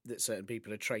that certain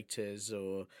people are traitors,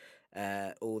 or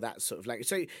all that sort of language.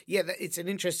 So, yeah, it's an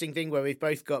interesting thing where we've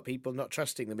both got people not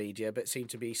trusting the media, but seem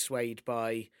to be swayed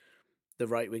by the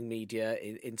right-wing media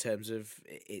in terms of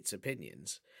its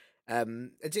opinions.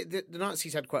 The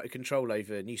Nazis had quite a control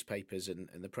over newspapers and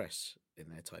the press in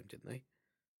their time, didn't they?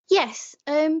 Yes,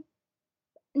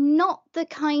 not the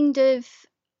kind of...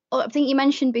 I think you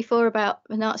mentioned before about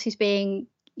the Nazis being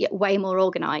way more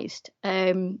organised.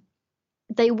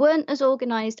 They weren't as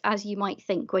organised as you might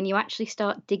think when you actually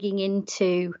start digging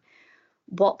into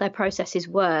what their processes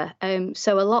were.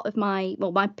 So a lot of my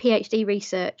PhD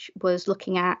research was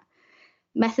looking at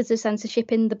methods of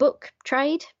censorship in the book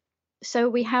trade. So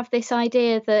we have this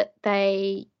idea that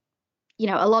a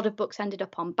lot of books ended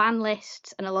up on ban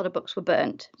lists and a lot of books were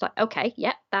burnt. It's like, okay,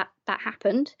 yeah, that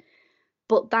happened.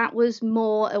 But that was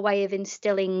more a way of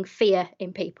instilling fear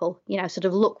in people, sort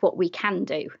of, look what we can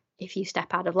do if you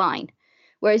step out of line.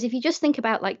 Whereas if you just think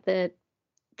about like the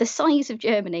size of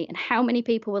Germany and how many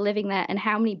people were living there and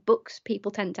how many books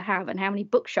people tend to have and how many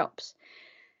bookshops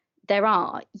there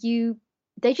are,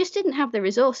 they just didn't have the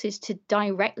resources to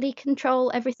directly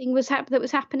control everything that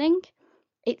was happening.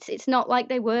 It's not like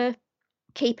they were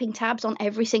keeping tabs on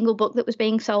every single book that was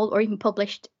being sold or even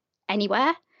published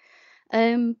anywhere.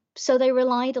 So they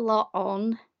relied a lot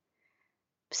on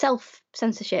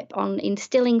self-censorship, on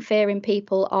instilling fear in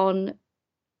people, on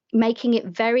making it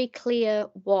very clear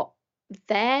what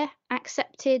their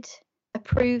accepted,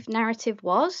 approved narrative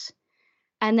was.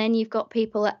 And then you've got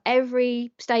people at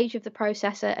every stage of the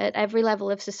process, at every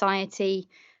level of society,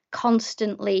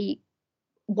 constantly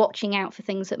watching out for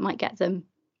things that might get them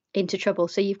into trouble.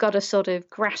 So you've got a sort of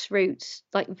grassroots,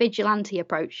 like, vigilante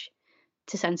approach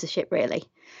to censorship, really.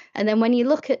 And then when you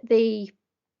look at the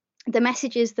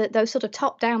messages, that those sort of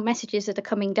top-down messages that are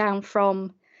coming down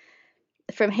from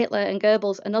Hitler and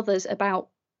Goebbels and others about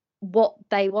what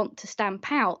they want to stamp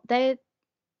out, they're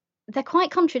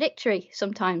quite contradictory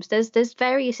sometimes. There's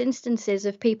various instances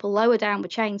of people lower down the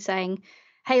chain saying,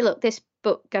 hey, look, this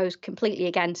book goes completely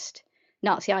against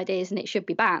Nazi ideas and it should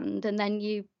be banned. And then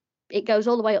it goes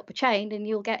all the way up the chain and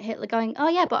you'll get Hitler going, oh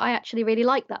yeah, but I actually really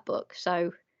like that book,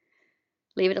 so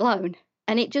leave it alone.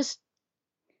 And it just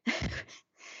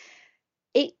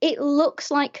it looks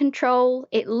like control.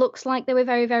 It looks like they were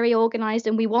very, very organized,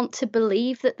 and we want to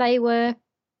believe that they were,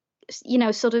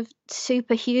 sort of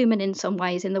superhuman in some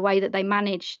ways in the way that they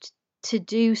managed to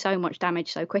do so much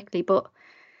damage so quickly. But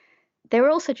they were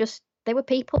also they were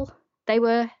people. They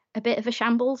were a bit of a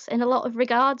shambles in a lot of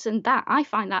regards, and that I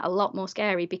find that a lot more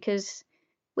scary, because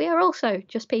we are also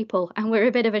just people and we're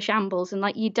a bit of a shambles, and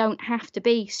you don't have to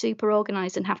be super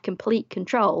organized and have complete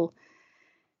control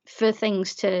for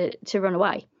things to run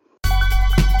away.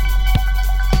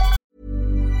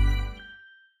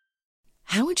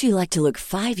 How would you like to look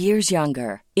 5 years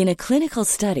younger? In a clinical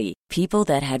study, people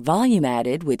that had volume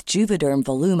added with Juvederm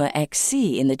Voluma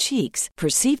XC in the cheeks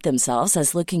perceived themselves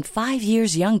as looking 5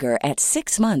 years younger at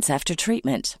 6 months after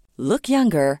treatment. Look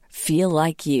younger, feel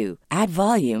like you. Add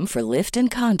volume for lift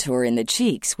and contour in the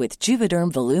cheeks with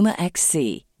Juvederm Voluma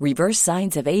XC. Reverse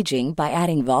signs of aging by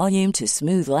adding volume to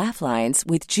smooth laugh lines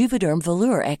with Juvederm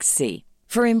Volure XC.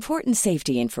 For important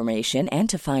safety information and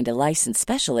to find a licensed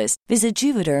specialist, visit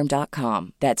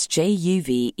Juvederm.com. That's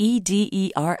JUVEDERM.com.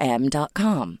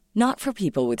 Not for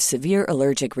people with severe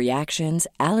allergic reactions,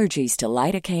 allergies to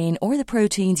lidocaine, or the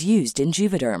proteins used in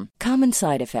Juvederm. Common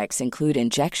side effects include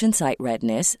injection site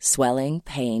redness, swelling,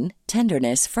 pain,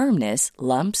 tenderness, firmness,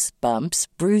 lumps, bumps,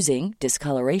 bruising,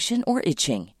 discoloration, or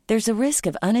itching. There's a risk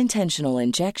of unintentional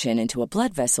injection into a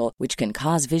blood vessel, which can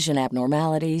cause vision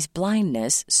abnormalities,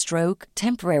 blindness, stroke,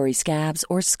 temporary scabs,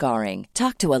 or scarring.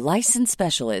 Talk to a licensed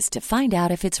specialist to find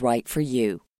out if it's right for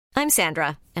you. I'm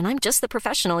Sandra, and I'm just the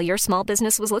professional your small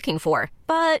business was looking for.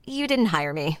 But you didn't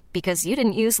hire me because you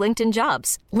didn't use LinkedIn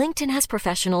Jobs. LinkedIn has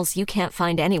professionals you can't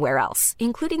find anywhere else,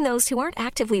 including those who aren't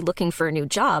actively looking for a new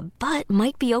job, but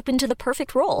might be open to the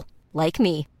perfect role, like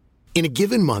me. In a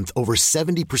given month, over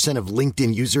 70% of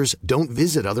LinkedIn users don't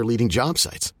visit other leading job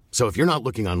sites. So if you're not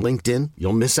looking on LinkedIn,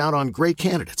 you'll miss out on great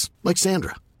candidates like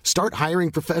Sandra. Start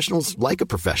hiring professionals like a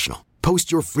professional. Post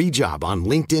your free job on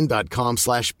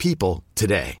linkedin.com/people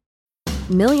today.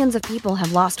 Millions of people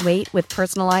have lost weight with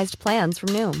personalized plans from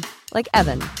Noom. Like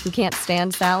Evan, who can't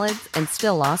stand salads and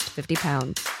still lost 50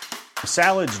 pounds.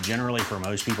 Salads generally for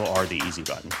most people are the easy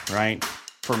button, right?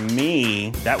 For me,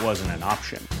 that wasn't an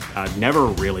option. I never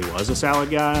really was a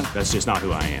salad guy. That's just not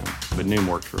who I am. But Noom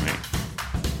worked for me.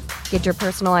 Get your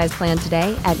personalized plan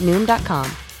today at Noom.com.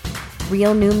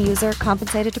 Real Noom user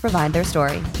compensated to provide their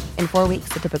story. In 4 weeks,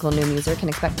 the typical Noom user can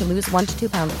expect to lose 1 to 2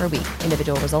 pounds per week.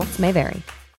 Individual results may vary.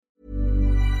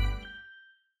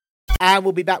 And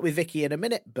we'll be back with Vicky in a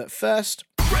minute, but first...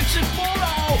 Brexit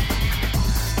fallout!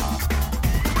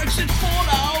 Brexit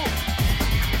fallout!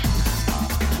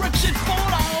 Brexit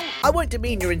fallout! I won't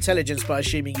demean your intelligence by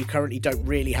assuming you currently don't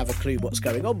really have a clue what's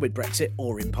going on with Brexit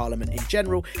or in Parliament in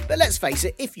general, but let's face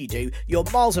it, if you do, you're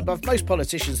miles above most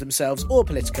politicians themselves or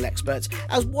political experts,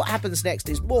 as what happens next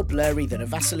is more blurry than a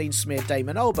Vaseline-smeared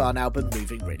Damon Albarn album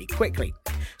moving really quickly.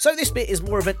 So this bit is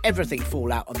more of an everything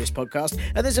fallout on this podcast,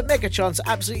 and there's a mega chance that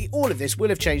absolutely all of this will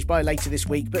have changed by later this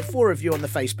week, but 4 of you on the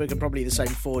Facebook, and probably the same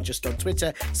 4 just on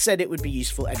Twitter, said it would be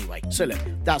useful anyway. So look,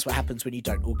 that's what happens when you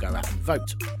don't all go out and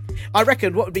vote. I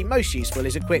reckon what would be most useful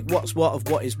is a quick what's what of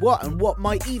what is what and what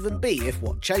might even be if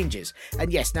what changes.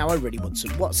 And yes, now I really want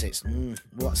some what's-its.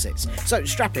 What's-its. So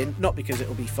strap in, not because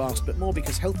it'll be fast, but more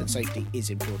because health and safety is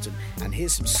important. And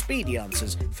here's some speedy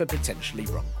answers for potentially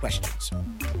wrong questions.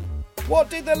 What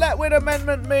did the Letwin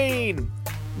Amendment mean?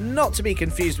 Not to be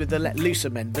confused with the Let Loose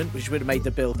Amendment, which would have made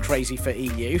the bill crazy for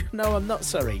EU. No, I'm not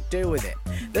sorry. Deal with it.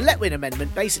 The Letwin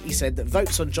Amendment basically said that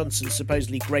votes on Johnson's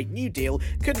supposedly Great New Deal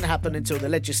couldn't happen until the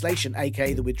legislation,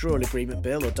 aka the Withdrawal Agreement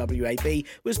Bill, or WAB,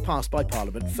 was passed by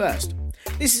Parliament first.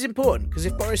 This is important, because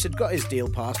if Boris had got his deal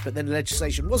passed, but then the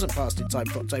legislation wasn't passed in time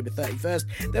for October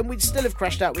 31st, then we'd still have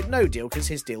crashed out with no deal, because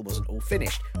his deal wasn't all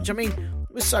finished. Which, I mean,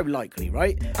 was so likely,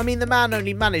 right? I mean, the man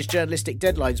only managed journalistic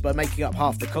deadlines by making up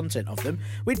half the content of them.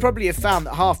 We'd probably have found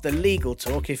that half the legal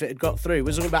talk, if it had got through,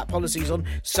 was all about policies on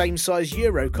same-size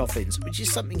Euro coffins, which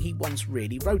is something he once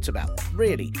really wrote about.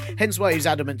 Really. Hence why he was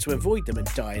adamant to avoid them and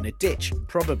die in a ditch.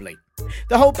 Probably.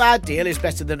 The whole bad deal is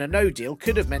better than a no deal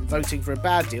could have meant voting for a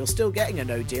bad deal, still getting a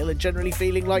no deal, and generally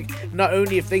feeling like not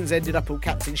only have things ended up all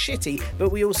Captain Shitty,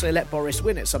 but we also let Boris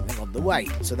win at something on the way,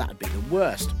 so that'd be the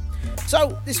worst.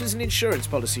 So, this was an insurance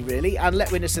policy really, and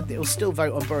Letwin has said that he'll still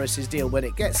vote on Boris's deal when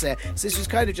it gets there, so this was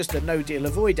kind of just a no-deal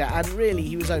avoider, and really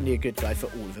he was only a good guy for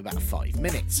all of about 5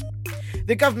 minutes.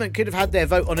 The government could have had their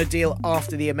vote on a deal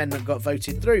after the amendment got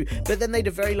voted through, but then they'd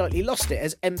have very likely lost it,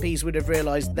 as MPs would have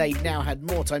realised they now had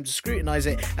more time to scrutinise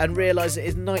it and realised it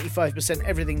is 95%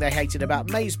 everything they hated about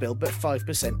May's bill, but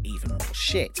 5% even more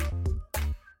shit.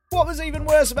 What was even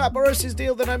worse about Boris's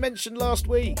deal than I mentioned last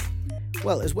week?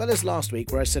 Well, as well as last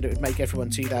week, where I said it would make everyone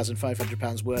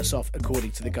 £2,500 worse off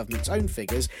according to the government's own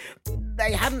figures,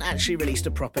 they hadn't actually released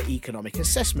a proper economic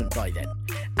assessment by then.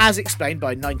 As explained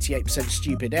by 98%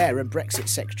 Stupid Air and Brexit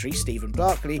Secretary Stephen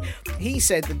Barclay, he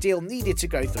said the deal needed to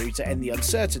go through to end the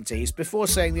uncertainties, before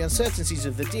saying the uncertainties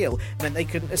of the deal meant they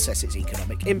couldn't assess its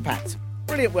economic impact.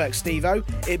 Brilliant work, Steve-O.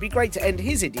 It'd be great to end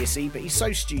his idiocy, but he's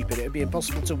so stupid it would be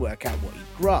impossible to work out what he'd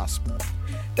grasp.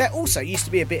 There also used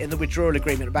to be a bit in the withdrawal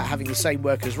agreement about having the same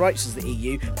workers' rights as the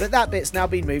EU, but that bit's now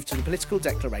been moved to the political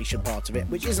declaration part of it,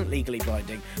 which isn't legally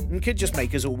binding, and could just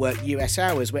make us all work US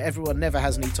hours where everyone never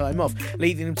has any time off,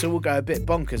 leading them to all go a bit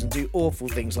bonkers and do awful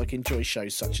things like enjoy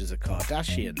shows such as the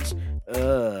Kardashians.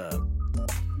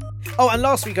 Oh, and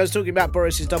last week I was talking about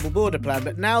Boris's double border plan,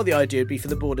 but now the idea would be for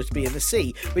the border to be in the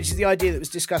sea, which is the idea that was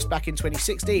discussed back in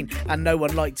 2016, and no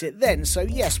one liked it then, so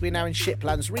yes, we're now in Shit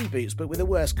Plans reboots, but with a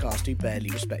worse cast who barely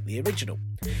respect the original.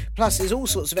 Plus, there's all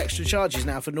sorts of extra charges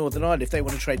now for Northern Ireland if they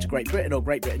want to trade to Great Britain, or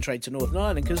Great Britain trade to Northern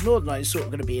Ireland, because Northern Ireland is sort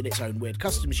of going to be in its own weird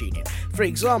customs union. For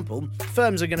example,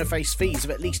 firms are going to face fees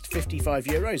of at least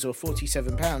 €55 or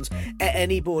 £47 at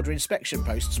any border inspection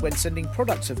posts when sending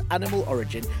products of animal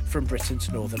origin from Britain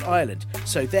to Northern Ireland.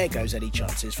 So there goes any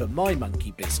chances for my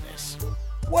monkey business.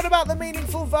 What about the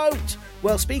meaningful vote?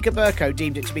 Well, Speaker Bercow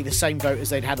deemed it to be the same vote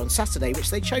as they'd had on Saturday, which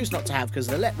they chose not to have because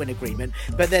of the Letwin agreement,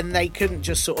 but then they couldn't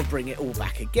just sort of bring it all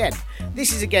back again.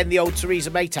 This is again the old Theresa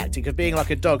May tactic of being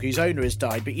like a dog whose owner has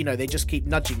died, but they just keep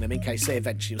nudging them in case they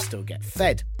eventually will still get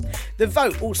fed. The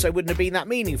vote also wouldn't have been that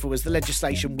meaningful as the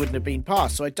legislation wouldn't have been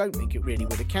passed, so I don't think it really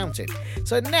would have counted.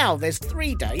 So now there's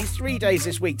 3 days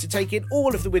this week to take in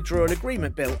all of the withdrawal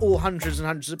agreement bill, all hundreds and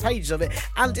hundreds of pages of it,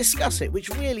 and discuss it, which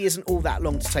really isn't all that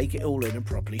long to take it all in and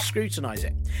properly scrutinise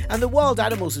it. And the Wild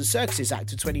Animals and Circuses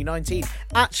Act of 2019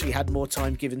 actually had more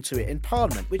time given to it in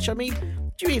Parliament, which, do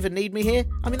you even need me here?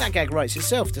 That gag writes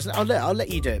itself, doesn't it? I'll let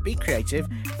you do it. Be creative.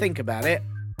 Think about it.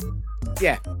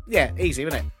 Yeah, easy,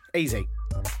 isn't it? Easy.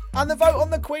 And the vote on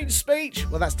the Queen's speech?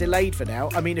 Well, that's delayed for now.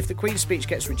 If the Queen's speech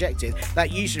gets rejected, that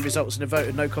usually results in a vote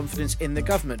of no confidence in the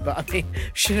government. But,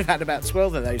 should have had about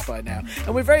 12 of those by now.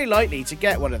 And we're very likely to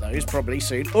get one of those, probably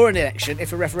soon, or an election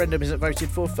if a referendum isn't voted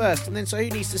for first. And then so who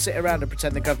needs to sit around and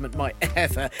pretend the government might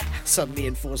ever suddenly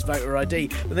enforce voter ID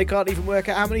when they can't even work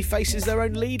out how many faces their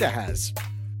own leader has?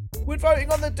 Would voting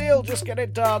on the deal just get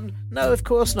it done? No, of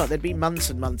course not. There'd be months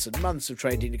and months and months of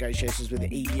trading negotiations with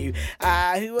the EU,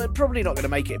 who are probably not going to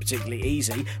make it particularly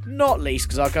easy, not least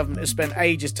because our government has spent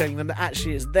ages telling them that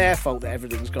actually it's their fault that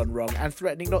everything's gone wrong and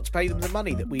threatening not to pay them the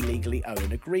money that we legally owe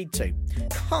and agreed to.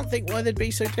 Can't think why they'd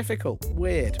be so difficult.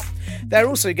 Weird. They're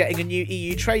also getting a new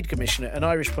EU Trade Commissioner, an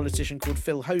Irish politician called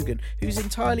Phil Hogan, who's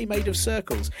entirely made of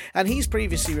circles, and he's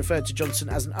previously referred to Johnson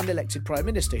as an unelected Prime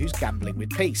Minister who's gambling with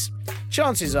peace.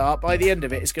 Chances are, by the end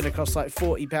of it, it's going to cost like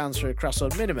 £40 for a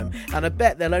cross-on minimum, and I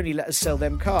bet they'll only let us sell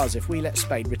them cars if we let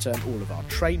Spain return all of our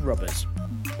train robbers.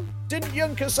 Didn't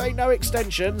Juncker say no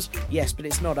extensions? Yes, but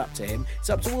it's not up to him. It's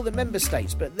up to all the member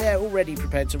states, but they're already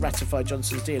prepared to ratify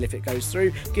Johnson's deal if it goes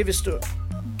through, give a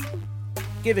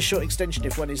short extension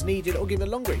if one is needed, or give a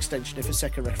longer extension if a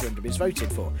second referendum is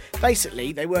voted for.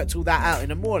 Basically, they worked all that out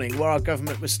in a morning, where our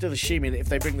government was still assuming that if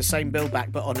they bring the same bill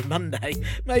back but on a Monday,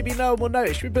 maybe no one will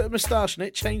notice. Should we put a moustache on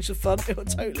it, change the font? It will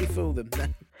totally fool them.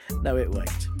 No, it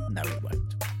won't. No, it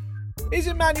won't. Is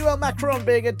Emmanuel Macron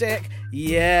being a dick?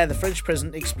 Yeah, the French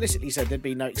president explicitly said there'd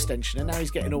be no extension, and now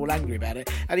he's getting all angry about it,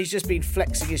 and he's just been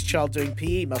flexing his child doing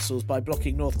PE muscles by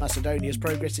blocking North Macedonia's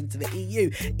progress into the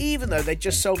EU, even though they'd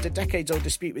just solved a decades-old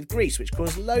dispute with Greece, which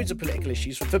caused loads of political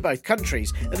issues for both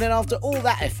countries. And then after all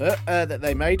that effort that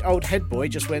they made, old head boy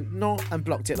just went no and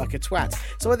blocked it like a twat.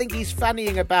 So I think he's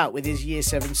fannying about with his Year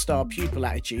 7 star pupil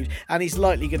attitude, and he's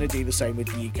likely going to do the same with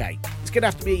the UK. It's going to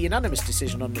have to be a unanimous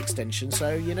decision on an extension,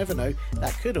 so you never know,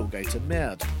 that could all go to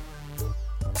merde.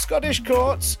 Scottish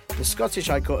courts. The Scottish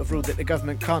High Court have ruled that the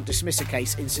government can't dismiss a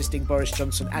case insisting Boris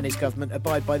Johnson and his government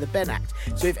abide by the Benn Act.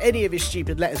 So if any of his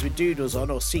stupid letters with doodles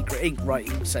on or secret ink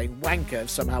writing saying wanker have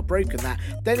somehow broken that,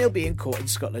 then he'll be in court in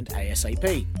Scotland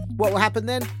ASAP. What will happen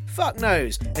then? Fuck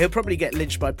knows. He'll probably get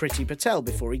lynched by Priti Patel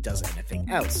before he does anything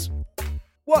else.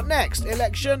 What next?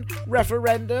 Election?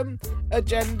 Referendum?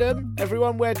 Agendum?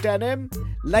 Everyone wear denim?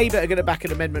 Labour are going to back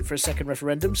an amendment for a second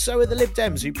referendum. So are the Lib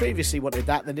Dems, who previously wanted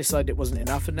that, then decided it wasn't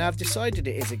enough, and now have decided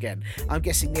it is again. I'm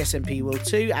guessing the SNP will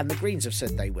too, and the Greens have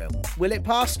said they will. Will it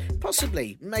pass?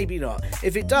 Possibly, maybe not.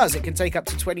 If it does, it can take up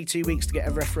to 22 weeks to get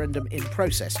a referendum in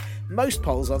process. Most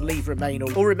polls on Leave Remain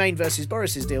or Remain versus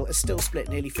Boris's deal are still split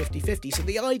nearly 50-50, so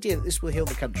the idea that this will heal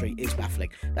the country is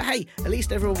baffling. But hey, at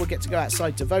least everyone will get to go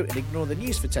outside to vote and ignore the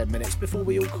news for 10 minutes before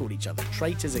we all call each other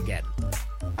traitors again.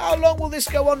 How long will this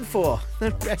go on for?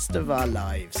 The rest of our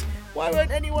lives. Why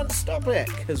won't anyone stop it?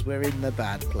 Because we're in the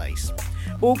bad place.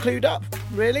 All clued up?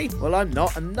 Really? Well, I'm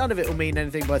not, and none of it will mean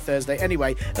anything by Thursday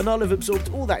anyway, and I'll have absorbed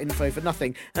all that info for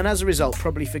nothing, and as a result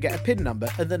probably forget a PIN number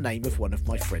and the name of one of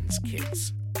my friend's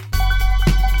kids.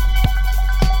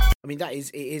 I mean,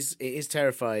 it is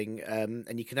terrifying,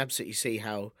 and you can absolutely see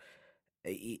how,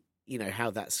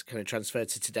 how that's kind of transferred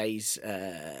to today's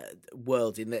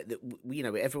world, in that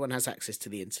everyone has access to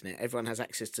the internet, everyone has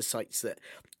access to sites that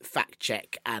fact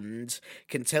check and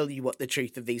can tell you what the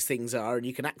truth of these things are, and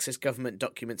you can access government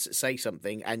documents that say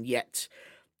something, and yet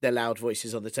the loud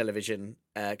voices on the television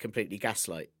completely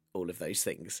gaslight all of those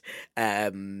things,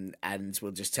 and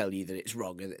will just tell you that it's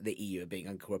wrong and that the EU are being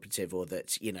uncooperative, or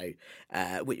that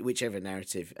whichever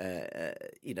narrative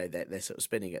they're sort of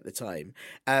spinning at the time,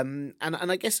 and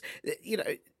I guess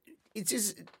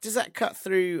does that cut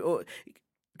through, or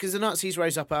because the Nazis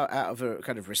rose up out of a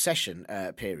kind of recession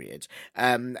period,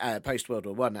 post World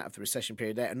War I, out of the recession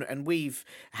period there, and we've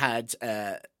had.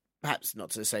 Perhaps not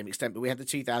to the same extent, but we had the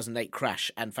 2008 crash,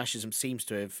 and fascism seems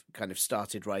to have kind of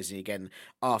started rising again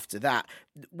after that.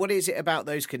 What is it about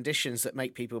those conditions that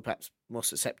make people perhaps more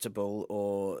susceptible,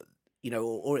 or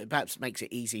it perhaps makes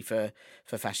it easy for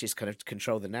fascists kind of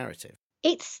control the narrative?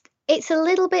 It's a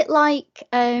little bit like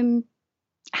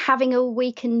having a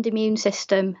weakened immune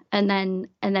system and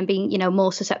then being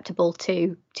more susceptible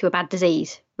to a bad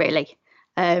disease, really.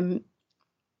 In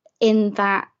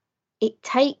that it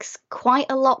takes quite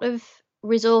a lot of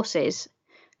resources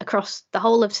across the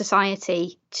whole of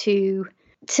society to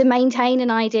maintain an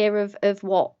idea of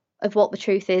what the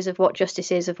truth is, of what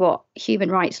justice is, of what human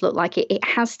rights look like. It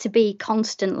has to be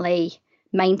constantly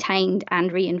maintained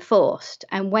and reinforced.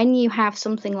 And when you have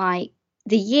something like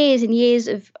the years and years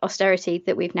of austerity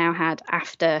that we've now had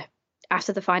after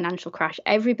the financial crash,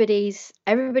 everybody's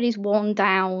worn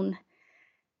down.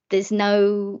 There's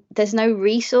no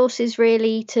resources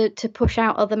really to push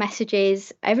out other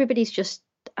messages. Everybody's just,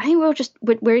 I think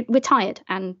we're tired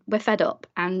and we're fed up,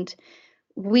 and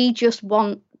we just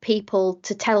want people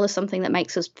to tell us something that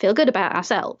makes us feel good about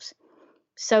ourselves.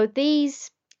 So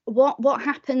what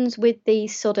happens with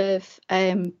these sort of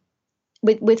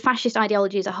with fascist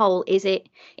ideology as a whole is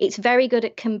it's very good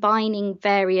at combining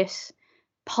various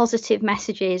positive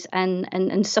messages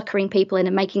and suckering people in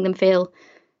and making them feel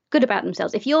good about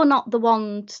themselves. If you're not the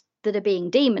ones that are being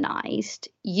demonized,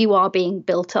 you are being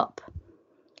built up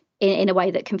in a way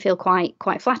that can feel quite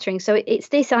flattering. So it's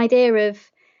this idea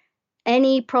of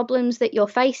any problems that you're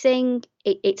facing,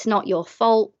 it's not your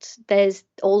fault. There's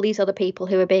all these other people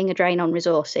who are being a drain on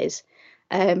resources.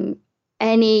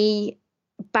 Any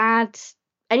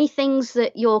things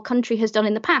that your country has done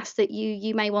in the past that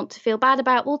you may want to feel bad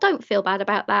about, well, don't feel bad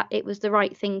about that. It was the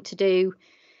right thing to do.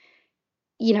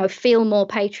 Feel more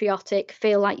patriotic,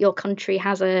 feel like your country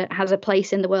has a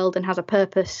place in the world and has a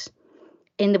purpose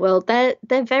in the world. They're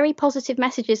very positive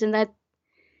messages, and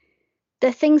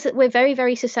they're things that we're very,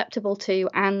 very susceptible to.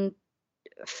 And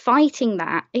fighting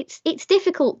that, it's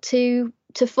difficult to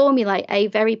formulate a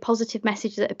very positive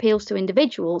message that appeals to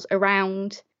individuals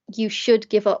around you should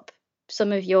give up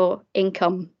some of your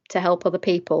income to help other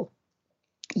people.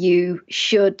 You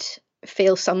should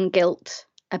feel some guilt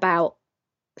about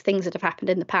things that have happened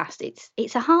in the past.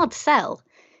 It's a hard sell,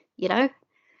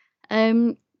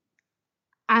 and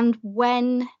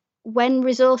when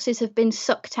resources have been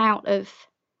sucked out of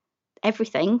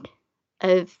everything,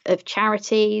 of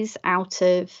charities,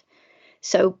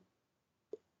 so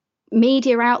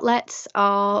media outlets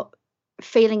are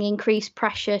feeling increased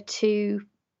pressure to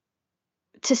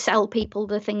sell people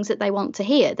the things that they want to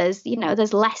hear.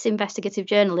 There's less investigative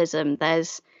journalism.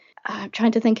 I'm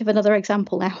trying to think of another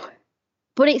example now.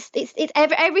 But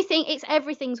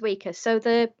everything's weaker. So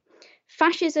the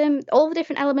fascism, all the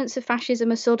different elements of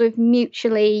fascism are sort of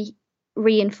mutually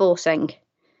reinforcing,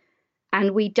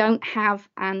 and we don't have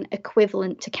an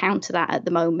equivalent to counter that at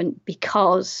the moment,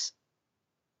 because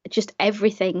just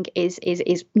everything is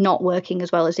not working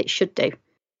as well as it should do.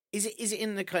 Is it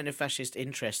in the kind of fascist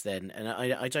interest then? And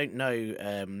I don't know,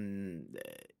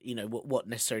 what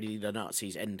necessarily the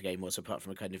Nazis' endgame was, apart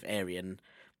from a kind of Aryan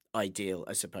ideal,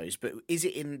 I suppose. But is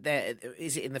it in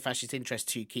the fascist interest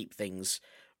to keep things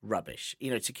rubbish,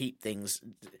 to keep things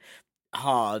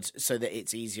hard so that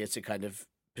it's easier to kind of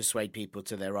persuade people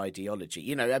to their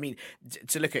ideology. I mean,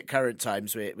 to look at current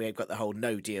times, we've got the whole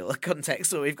no deal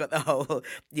context, or we've got the whole,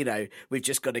 we've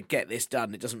just got to get this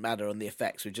done. It doesn't matter on the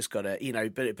effects. We've just got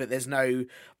to, but there's no,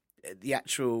 the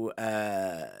actual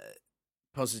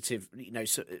positive,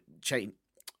 change.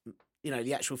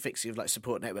 The actual fixing of like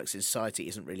support networks in society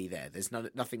isn't really there. There's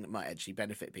nothing that might actually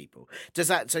benefit people. Does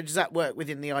that work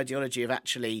within the ideology of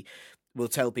actually we'll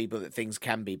tell people that things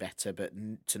can be better, but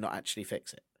to not actually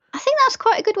fix it? I think that's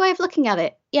quite a good way of looking at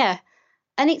it. Yeah.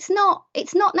 And it's not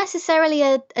necessarily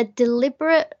a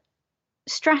deliberate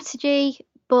strategy,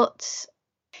 but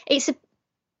it's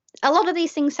a lot of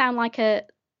these things sound like a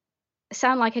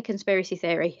conspiracy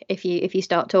theory if you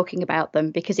start talking about them,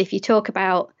 because if you talk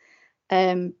about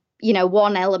one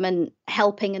element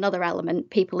helping another element,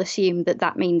 people assume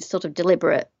that means sort of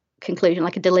deliberate conclusion,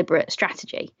 like a deliberate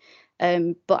strategy.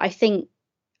 But I think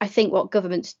what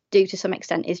governments do to some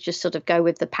extent is just sort of go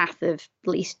with the path of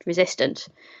least resistance.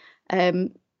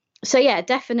 So yeah,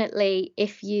 definitely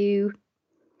if you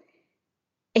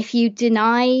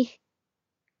deny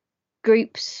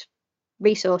groups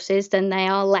resources, then they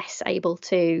are less able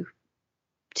to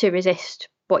resist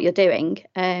what you're doing.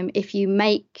 If you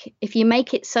make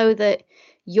it so that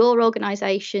your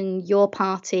organization, your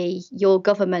party, your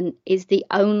government is the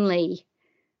only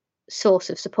source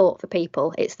of support for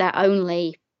people, it's their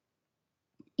only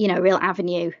real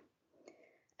avenue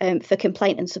for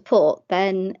complaint and support,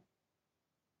 then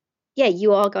yeah,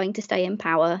 you are going to stay in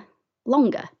power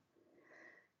longer.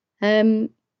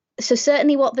 So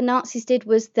certainly what the Nazis did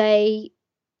was they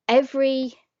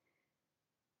tried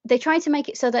to make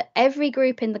it so that every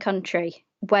group in the country,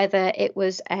 whether it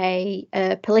was a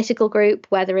political group,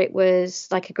 whether it was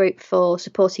like a group for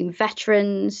supporting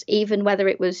veterans, even whether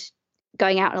it was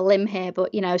going out on a limb here,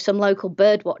 but some local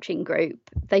bird watching group,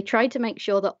 they tried to make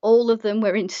sure that all of them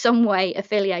were in some way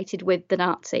affiliated with the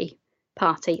Nazi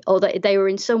party, or that they were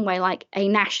in some way like a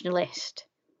nationalist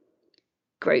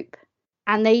group.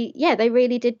 And they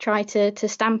really did try to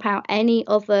stamp out any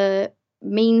other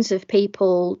means of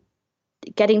people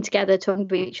getting together, talking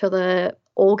to each other,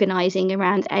 organizing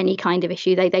around any kind of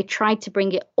issue. They tried to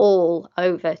bring it all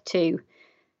over to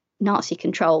Nazi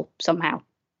control somehow.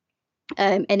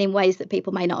 And in ways that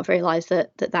people may not have realised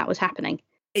that was happening.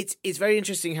 It's very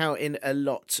interesting how in a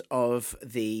lot of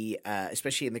the,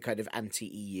 especially in the kind of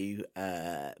anti-EU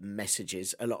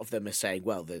messages, a lot of them are saying,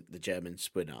 well, the Germans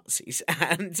were Nazis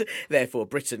and therefore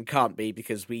Britain can't be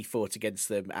because we fought against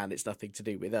them and it's nothing to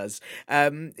do with us.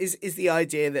 Is the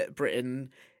idea that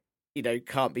Britain,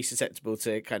 can't be susceptible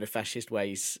to kind of fascist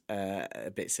ways a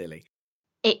bit silly?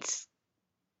 It's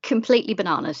completely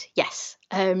bananas, yes.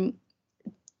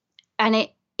 And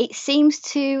it seems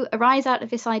to arise out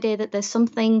of this idea that there's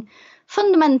something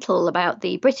fundamental about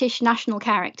the British national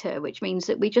character, which means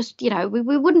that we just,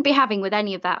 we wouldn't be having with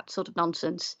any of that sort of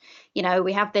nonsense.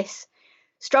 We have this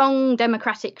strong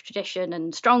democratic tradition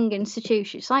and strong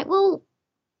institutions. It's like, well,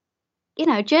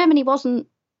 Germany wasn't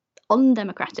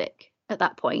undemocratic at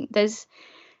that point. There's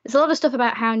a lot of stuff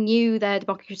about how new their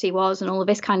democracy was and all of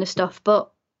this kind of stuff,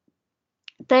 but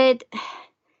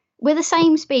we're the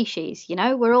same species,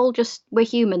 we're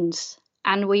humans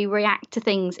and we react to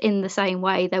things in the same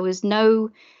way. There was no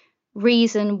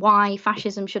reason why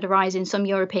fascism should arise in some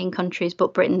European countries,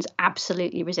 but Britain's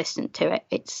absolutely resistant to it.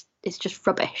 It's just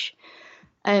rubbish.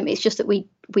 It's just that we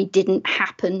didn't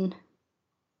happen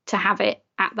to have it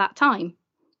at that time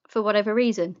for whatever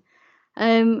reason.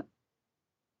 And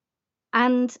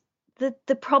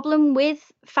the problem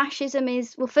with fascism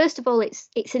is, well, first of all,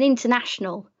 it's an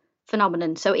international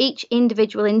phenomenon. So each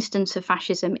individual instance of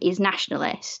fascism is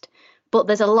nationalist, but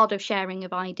there's a lot of sharing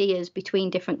of ideas between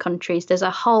different countries. There's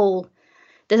an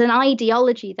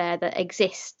ideology there that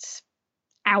exists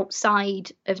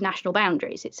outside of national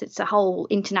boundaries. It's a whole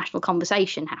international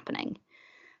conversation happening.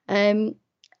 And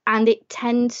it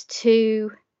tends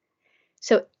to,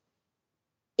 so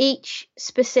each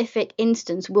specific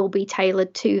instance will be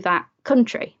tailored to that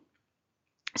country.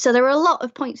 So there are a lot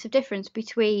of points of difference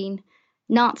between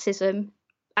Nazism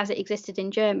as it existed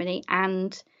in Germany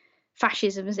and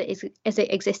fascism as it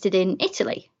existed in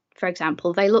Italy, for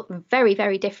example. They look very,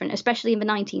 very different, especially in the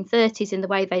 1930s in the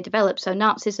way they developed. So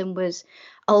Nazism was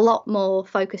a lot more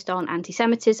focused on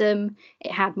anti-Semitism.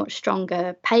 It had much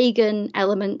stronger pagan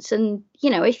elements. And,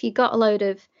 if you got a load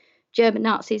of German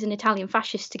Nazis and Italian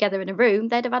fascists together in a room,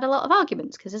 they'd have had a lot of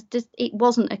arguments because it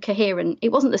wasn't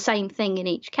the same thing in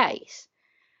each case.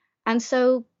 And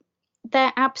so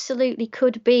there absolutely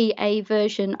could be a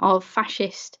version of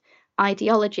fascist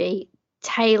ideology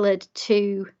tailored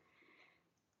to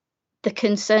the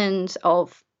concerns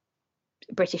of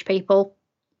British people,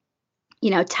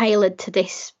 tailored to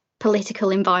this political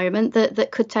environment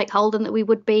that could take hold and that we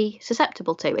would be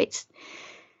susceptible to.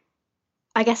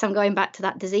 I guess I'm going back to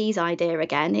that disease idea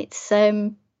again.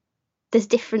 There's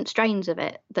different strains of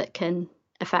it that can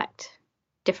affect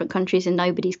different countries, and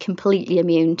nobody's completely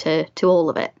immune to all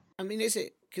of it. I mean, is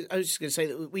it? Cause I was just going to say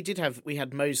that we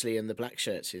had Mosley and the Black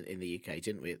Shirts in the UK,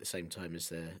 didn't we, at the same time as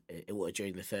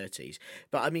during the 30s?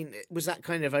 But I mean, was that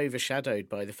kind of overshadowed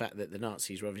by the fact that the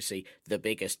Nazis were obviously the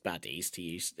biggest baddies, to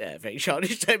use very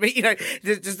childish term?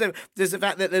 Does the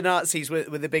fact that the Nazis were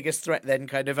the biggest threat then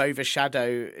kind of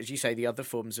overshadow, as you say, the other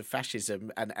forms of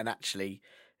fascism? And actually,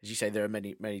 as you say, there are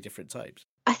many, many different types.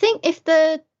 I think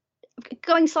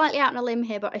going slightly out on a limb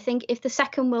here, but I think if the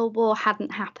Second World War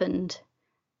hadn't happened,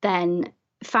 then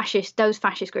those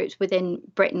fascist groups within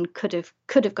Britain could have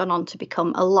gone on to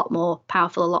become a lot more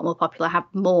powerful, a lot more popular, have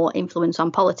more influence on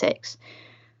politics.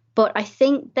 But I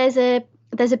think there's a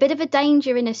bit of a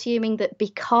danger in assuming that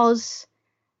because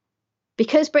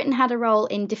Britain had a role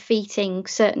in defeating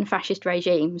certain fascist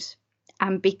regimes,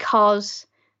 and because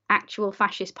actual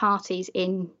fascist parties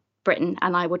in Britain,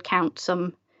 and I would count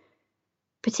some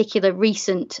particular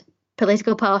recent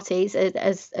political parties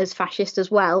as fascist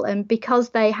as well, and because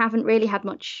they haven't really had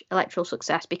much electoral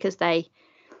success, because they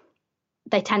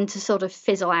tend to sort of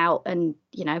fizzle out and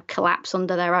collapse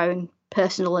under their own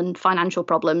personal and financial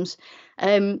problems,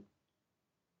 that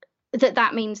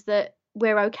means that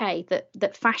we're okay,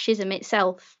 that fascism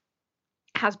itself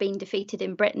has been defeated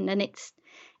in Britain. And it's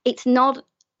not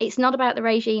about the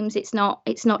regimes, it's not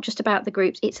just about the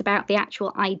groups, it's about the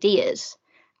actual ideas.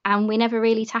 And we never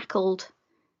really tackled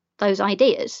those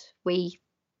ideas. We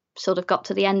sort of got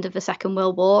to the end of the Second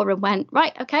World War and went,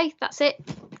 right, okay, that's it,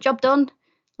 job done.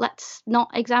 Let's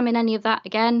not examine any of that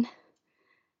again.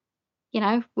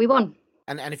 We won.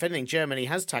 And if anything, Germany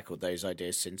has tackled those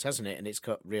ideas since, hasn't it? And it's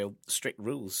got real strict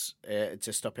rules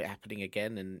to stop it happening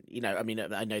again. And, I mean,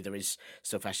 I know there is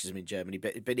still fascism in Germany,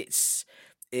 but it's,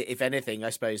 if anything, I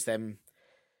suppose them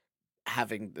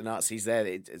having the Nazis there,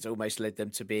 it's almost led them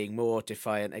to being more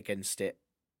defiant against it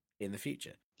in the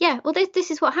future. Yeah, well,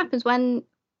 this is what happens when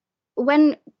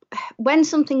you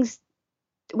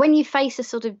face a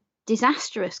sort of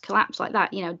disastrous collapse like that,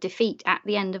 defeat at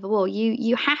the end of a war,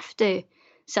 you have to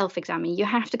self-examine, you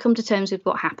have to come to terms with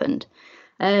what happened.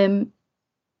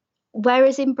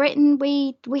 Whereas in Britain,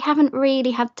 we haven't really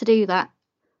had to do that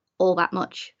all that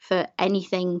much for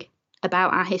anything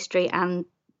about our history, and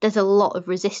there's a lot of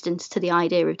resistance to the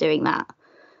idea of doing that.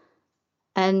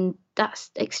 And that's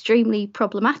extremely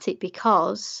problematic,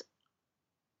 because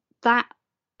that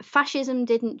fascism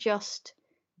didn't just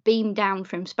beam down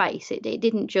from space. It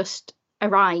didn't just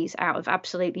arise out of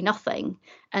absolutely nothing.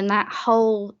 And that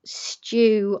whole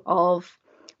stew of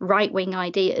right-wing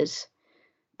ideas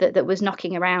that was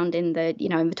knocking around in the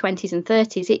 20s and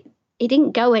 30s, it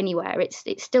didn't go anywhere.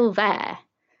 It's still there,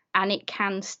 and it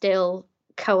can still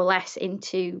coalesce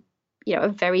into a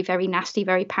very, very nasty,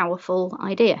 very powerful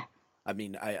idea. I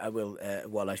mean, I will.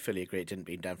 While I fully agree, it didn't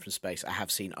beam down from space. I have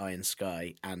seen Iron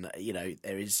Sky, and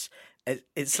there is.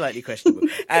 It's slightly questionable.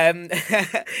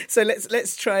 So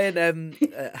let's try and.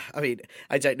 I mean,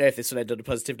 I don't know if this will end on a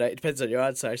positive note. It depends on your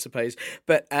answer, I suppose.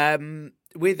 But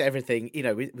with everything,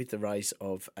 with the rise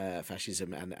of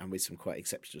fascism and with some quite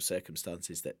exceptional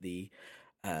circumstances that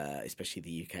especially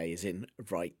the UK is in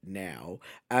right now.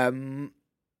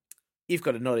 You've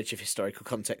got a knowledge of historical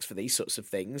context for these sorts of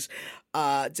things.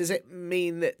 Does it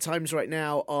mean that times right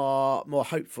now are more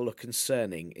hopeful or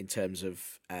concerning in terms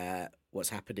of what's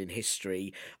happened in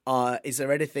history? Is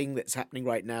there anything that's happening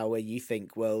right now where you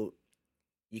think, well,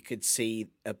 you could see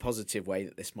a positive way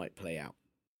that this might play out?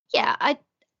 Yeah,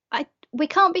 we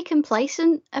can't be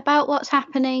complacent about what's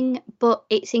happening, but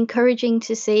it's encouraging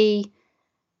to see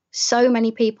so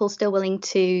many people still willing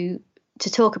to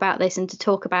talk about this and to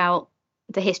talk about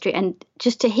the history, and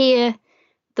just to hear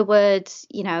the words,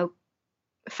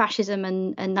 fascism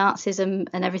and Nazism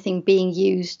and everything being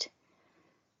used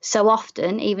so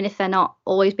often, even if they're not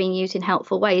always being used in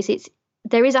helpful ways.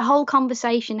 There is a whole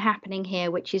conversation happening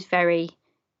here, which is very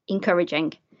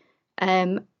encouraging.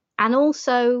 And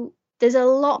also, there's a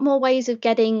lot more ways of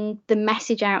getting the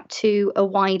message out to a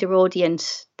wider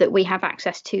audience that we have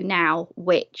access to now,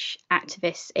 which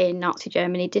activists in Nazi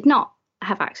Germany did not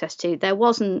have access to. There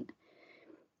weren't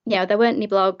any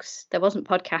blogs, there wasn't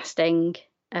podcasting.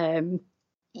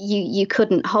 You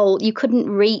couldn't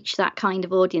reach that kind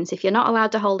of audience. If you're not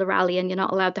allowed to hold a rally and you're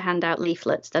not allowed to hand out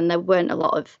leaflets, then there weren't a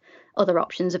lot of other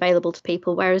options available to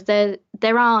people. Whereas there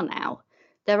are now.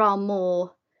 There are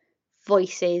more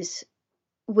voices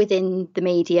within the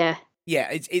media. Yeah,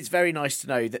 it's very nice to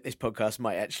know that this podcast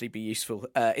might actually be useful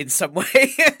in some way.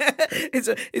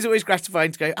 It's always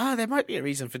gratifying to go, there might be a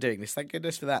reason for doing this. Thank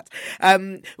goodness for that.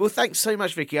 Well, thanks so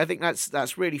much, Vicky. I think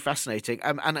that's really fascinating.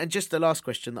 And just the last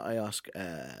question that I ask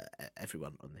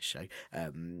everyone on this show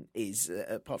is,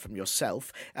 apart from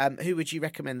yourself, who would you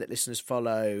recommend that listeners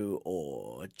follow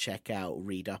or check out,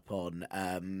 read up on,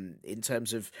 in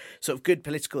terms of sort of good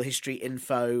political history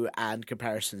info and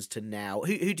comparisons to now?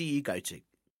 Who do you go to?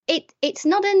 It's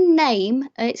not a name,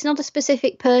 it's not a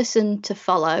specific person to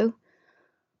follow,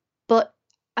 but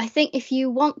I think if you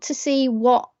want to see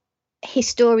what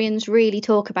historians really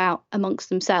talk about amongst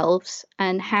themselves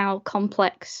and how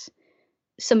complex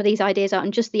some of these ideas are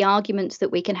and just the arguments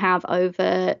that we can have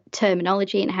over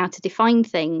terminology and how to define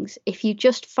things, if you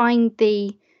just find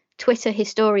the Twitter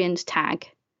historians tag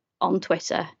on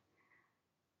Twitter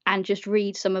and just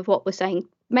read some of what we're saying,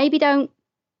 maybe don't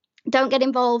get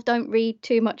involved, don't read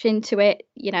too much into it,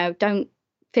 don't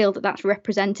feel that that's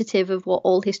representative of what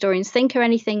all historians think or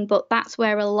anything, but that's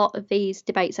where a lot of these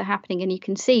debates are happening, and you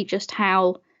can see just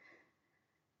how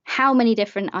many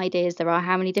different ideas there are,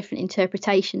 how many different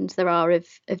interpretations there are of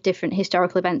different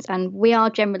historical events, and we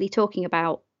are generally talking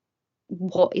about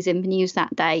what is in the news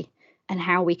that day and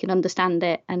how we can understand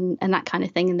it and that kind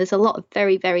of thing, and there's a lot of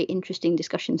very, very interesting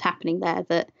discussions happening there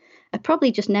that are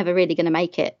probably just never really going to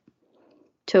make it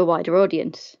to a wider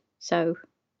audience. So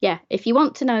yeah, if you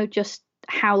want to know just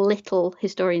how little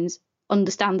historians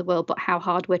understand the world but how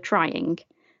hard we're trying,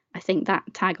 I think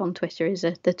that tag on Twitter is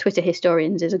the Twitter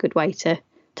historians is a good way to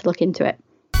look into it.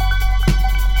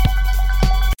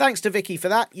 Thanks to Vicky for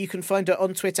that. You can find her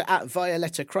on Twitter at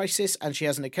Violetta Crisis, and she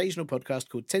has an occasional podcast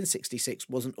called 1066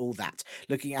 Wasn't All That,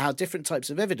 looking at how different types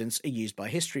of evidence are used by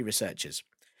history researchers.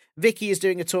 Vicky is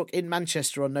doing a talk in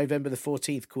Manchester on November the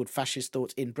 14th called Fascist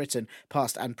Thought in Britain,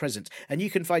 Past and Present, and you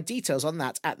can find details on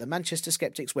that at the Manchester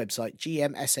Skeptics website,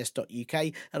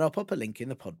 gmss.uk, and I'll pop a link in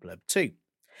the pod blurb too.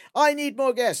 I need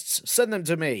more guests. Send them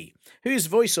to me. Whose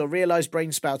voice or realised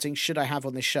brain spouting should I have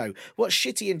on this show? What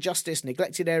shitty injustice,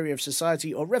 neglected area of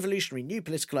society, or revolutionary new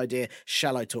political idea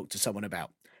shall I talk to someone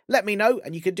about? Let me know,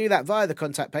 and you can do that via the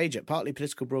contact page at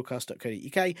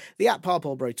partlypoliticalbroadcast.co.uk, the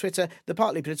 @ParPolBro Twitter, the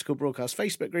Partly Political Broadcast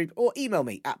Facebook group, or email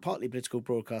me at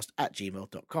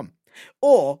partlypoliticalbroadcast@gmail.com.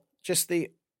 Or just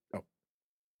the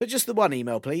one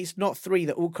email, please, not three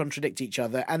that all contradict each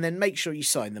other, and then make sure you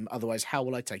sign them, otherwise how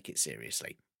will I take it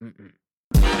seriously?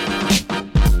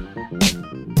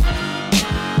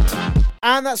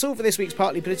 And that's all for this week's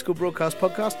Partly Political Broadcast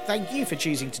podcast. Thank you for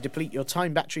choosing to deplete your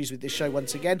time batteries with this show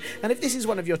once again. And if this is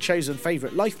one of your chosen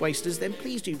favourite life wasters, then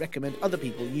please do recommend other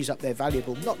people use up their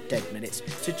valuable not dead minutes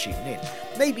to tune in.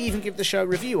 Maybe even give the show a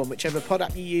review on whichever pod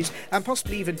app you use, and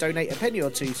possibly even donate a penny or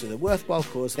two to the worthwhile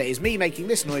cause that is me making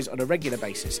this noise on a regular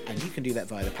basis. And you can do that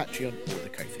via the Patreon or the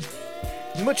Ko-fi.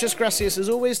 Muchas gracias as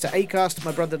always to Acast,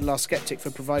 my brother-in-law Skeptic,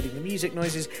 for providing the music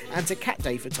noises, and to Cat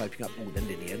Day for typing up all the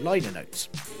linear liner notes.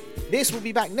 This will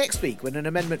be back next week when an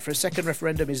amendment for a second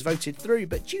referendum is voted through,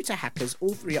 but due to hackers,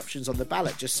 all three options on the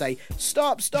ballot just say,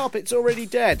 stop, it's already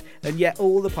dead, and yet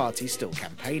all the parties still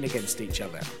campaign against each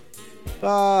other.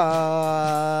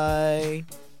 Bye.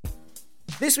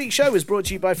 This week's show was brought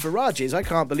to you by Farage's I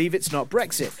Can't Believe It's Not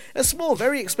Brexit, a small,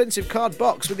 very expensive card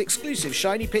box with exclusive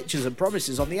shiny pictures and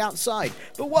promises on the outside.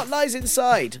 But what lies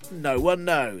inside? No one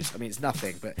knows. I mean, it's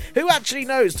nothing, but who actually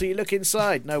knows till you look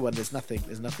inside? No one, there's nothing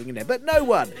in there, but no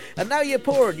one. And now you're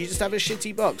poor and you just have a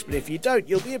shitty box, but if you don't,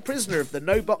 you'll be a prisoner of the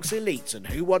no-box elites, and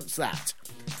who wants that?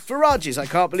 Farage's I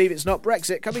Can't Believe It's Not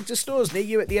Brexit, coming to stores near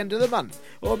you at the end of the month,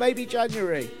 or maybe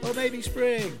January, or maybe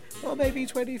spring, or maybe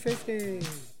 2050.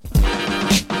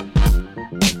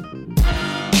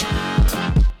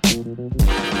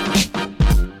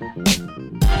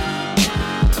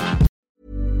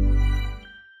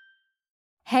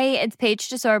 Hey, it's Paige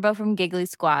DeSorbo from Giggly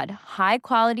Squad. High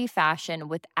quality fashion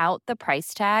without the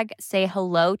price tag. Say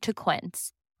hello to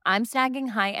Quince. I'm snagging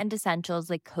high-end essentials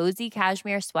like cozy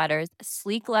cashmere sweaters,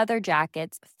 sleek leather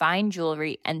jackets, fine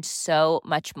jewelry, and so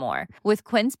much more. With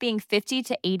Quince being 50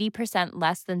 to 80%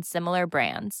 less than similar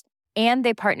brands. And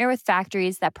they partner with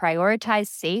factories that prioritize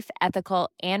safe, ethical,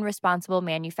 and responsible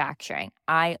manufacturing.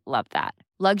 I love that.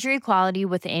 Luxury quality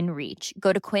within reach.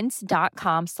 Go to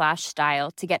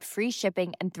quince.com/style to get free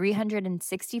shipping and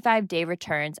 365-day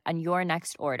returns on your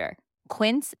next order.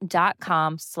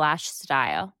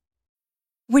 Quince.com/style.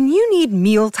 When you need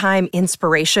mealtime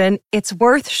inspiration, it's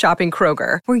worth shopping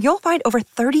Kroger, where you'll find over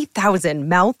 30,000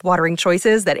 mouth-watering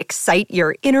choices that excite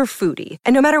your inner foodie.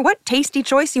 And no matter what tasty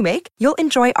choice you make, you'll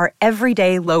enjoy our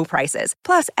everyday low prices,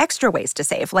 plus extra ways to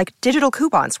save, like digital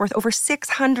coupons worth over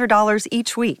 $600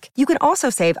 each week. You can also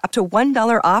save up to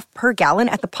 $1 off per gallon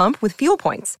at the pump with fuel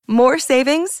points. More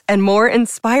savings and more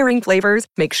inspiring flavors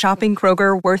make shopping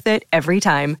Kroger worth it every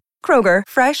time. Kroger,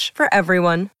 fresh for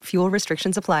everyone. Fuel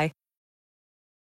restrictions apply.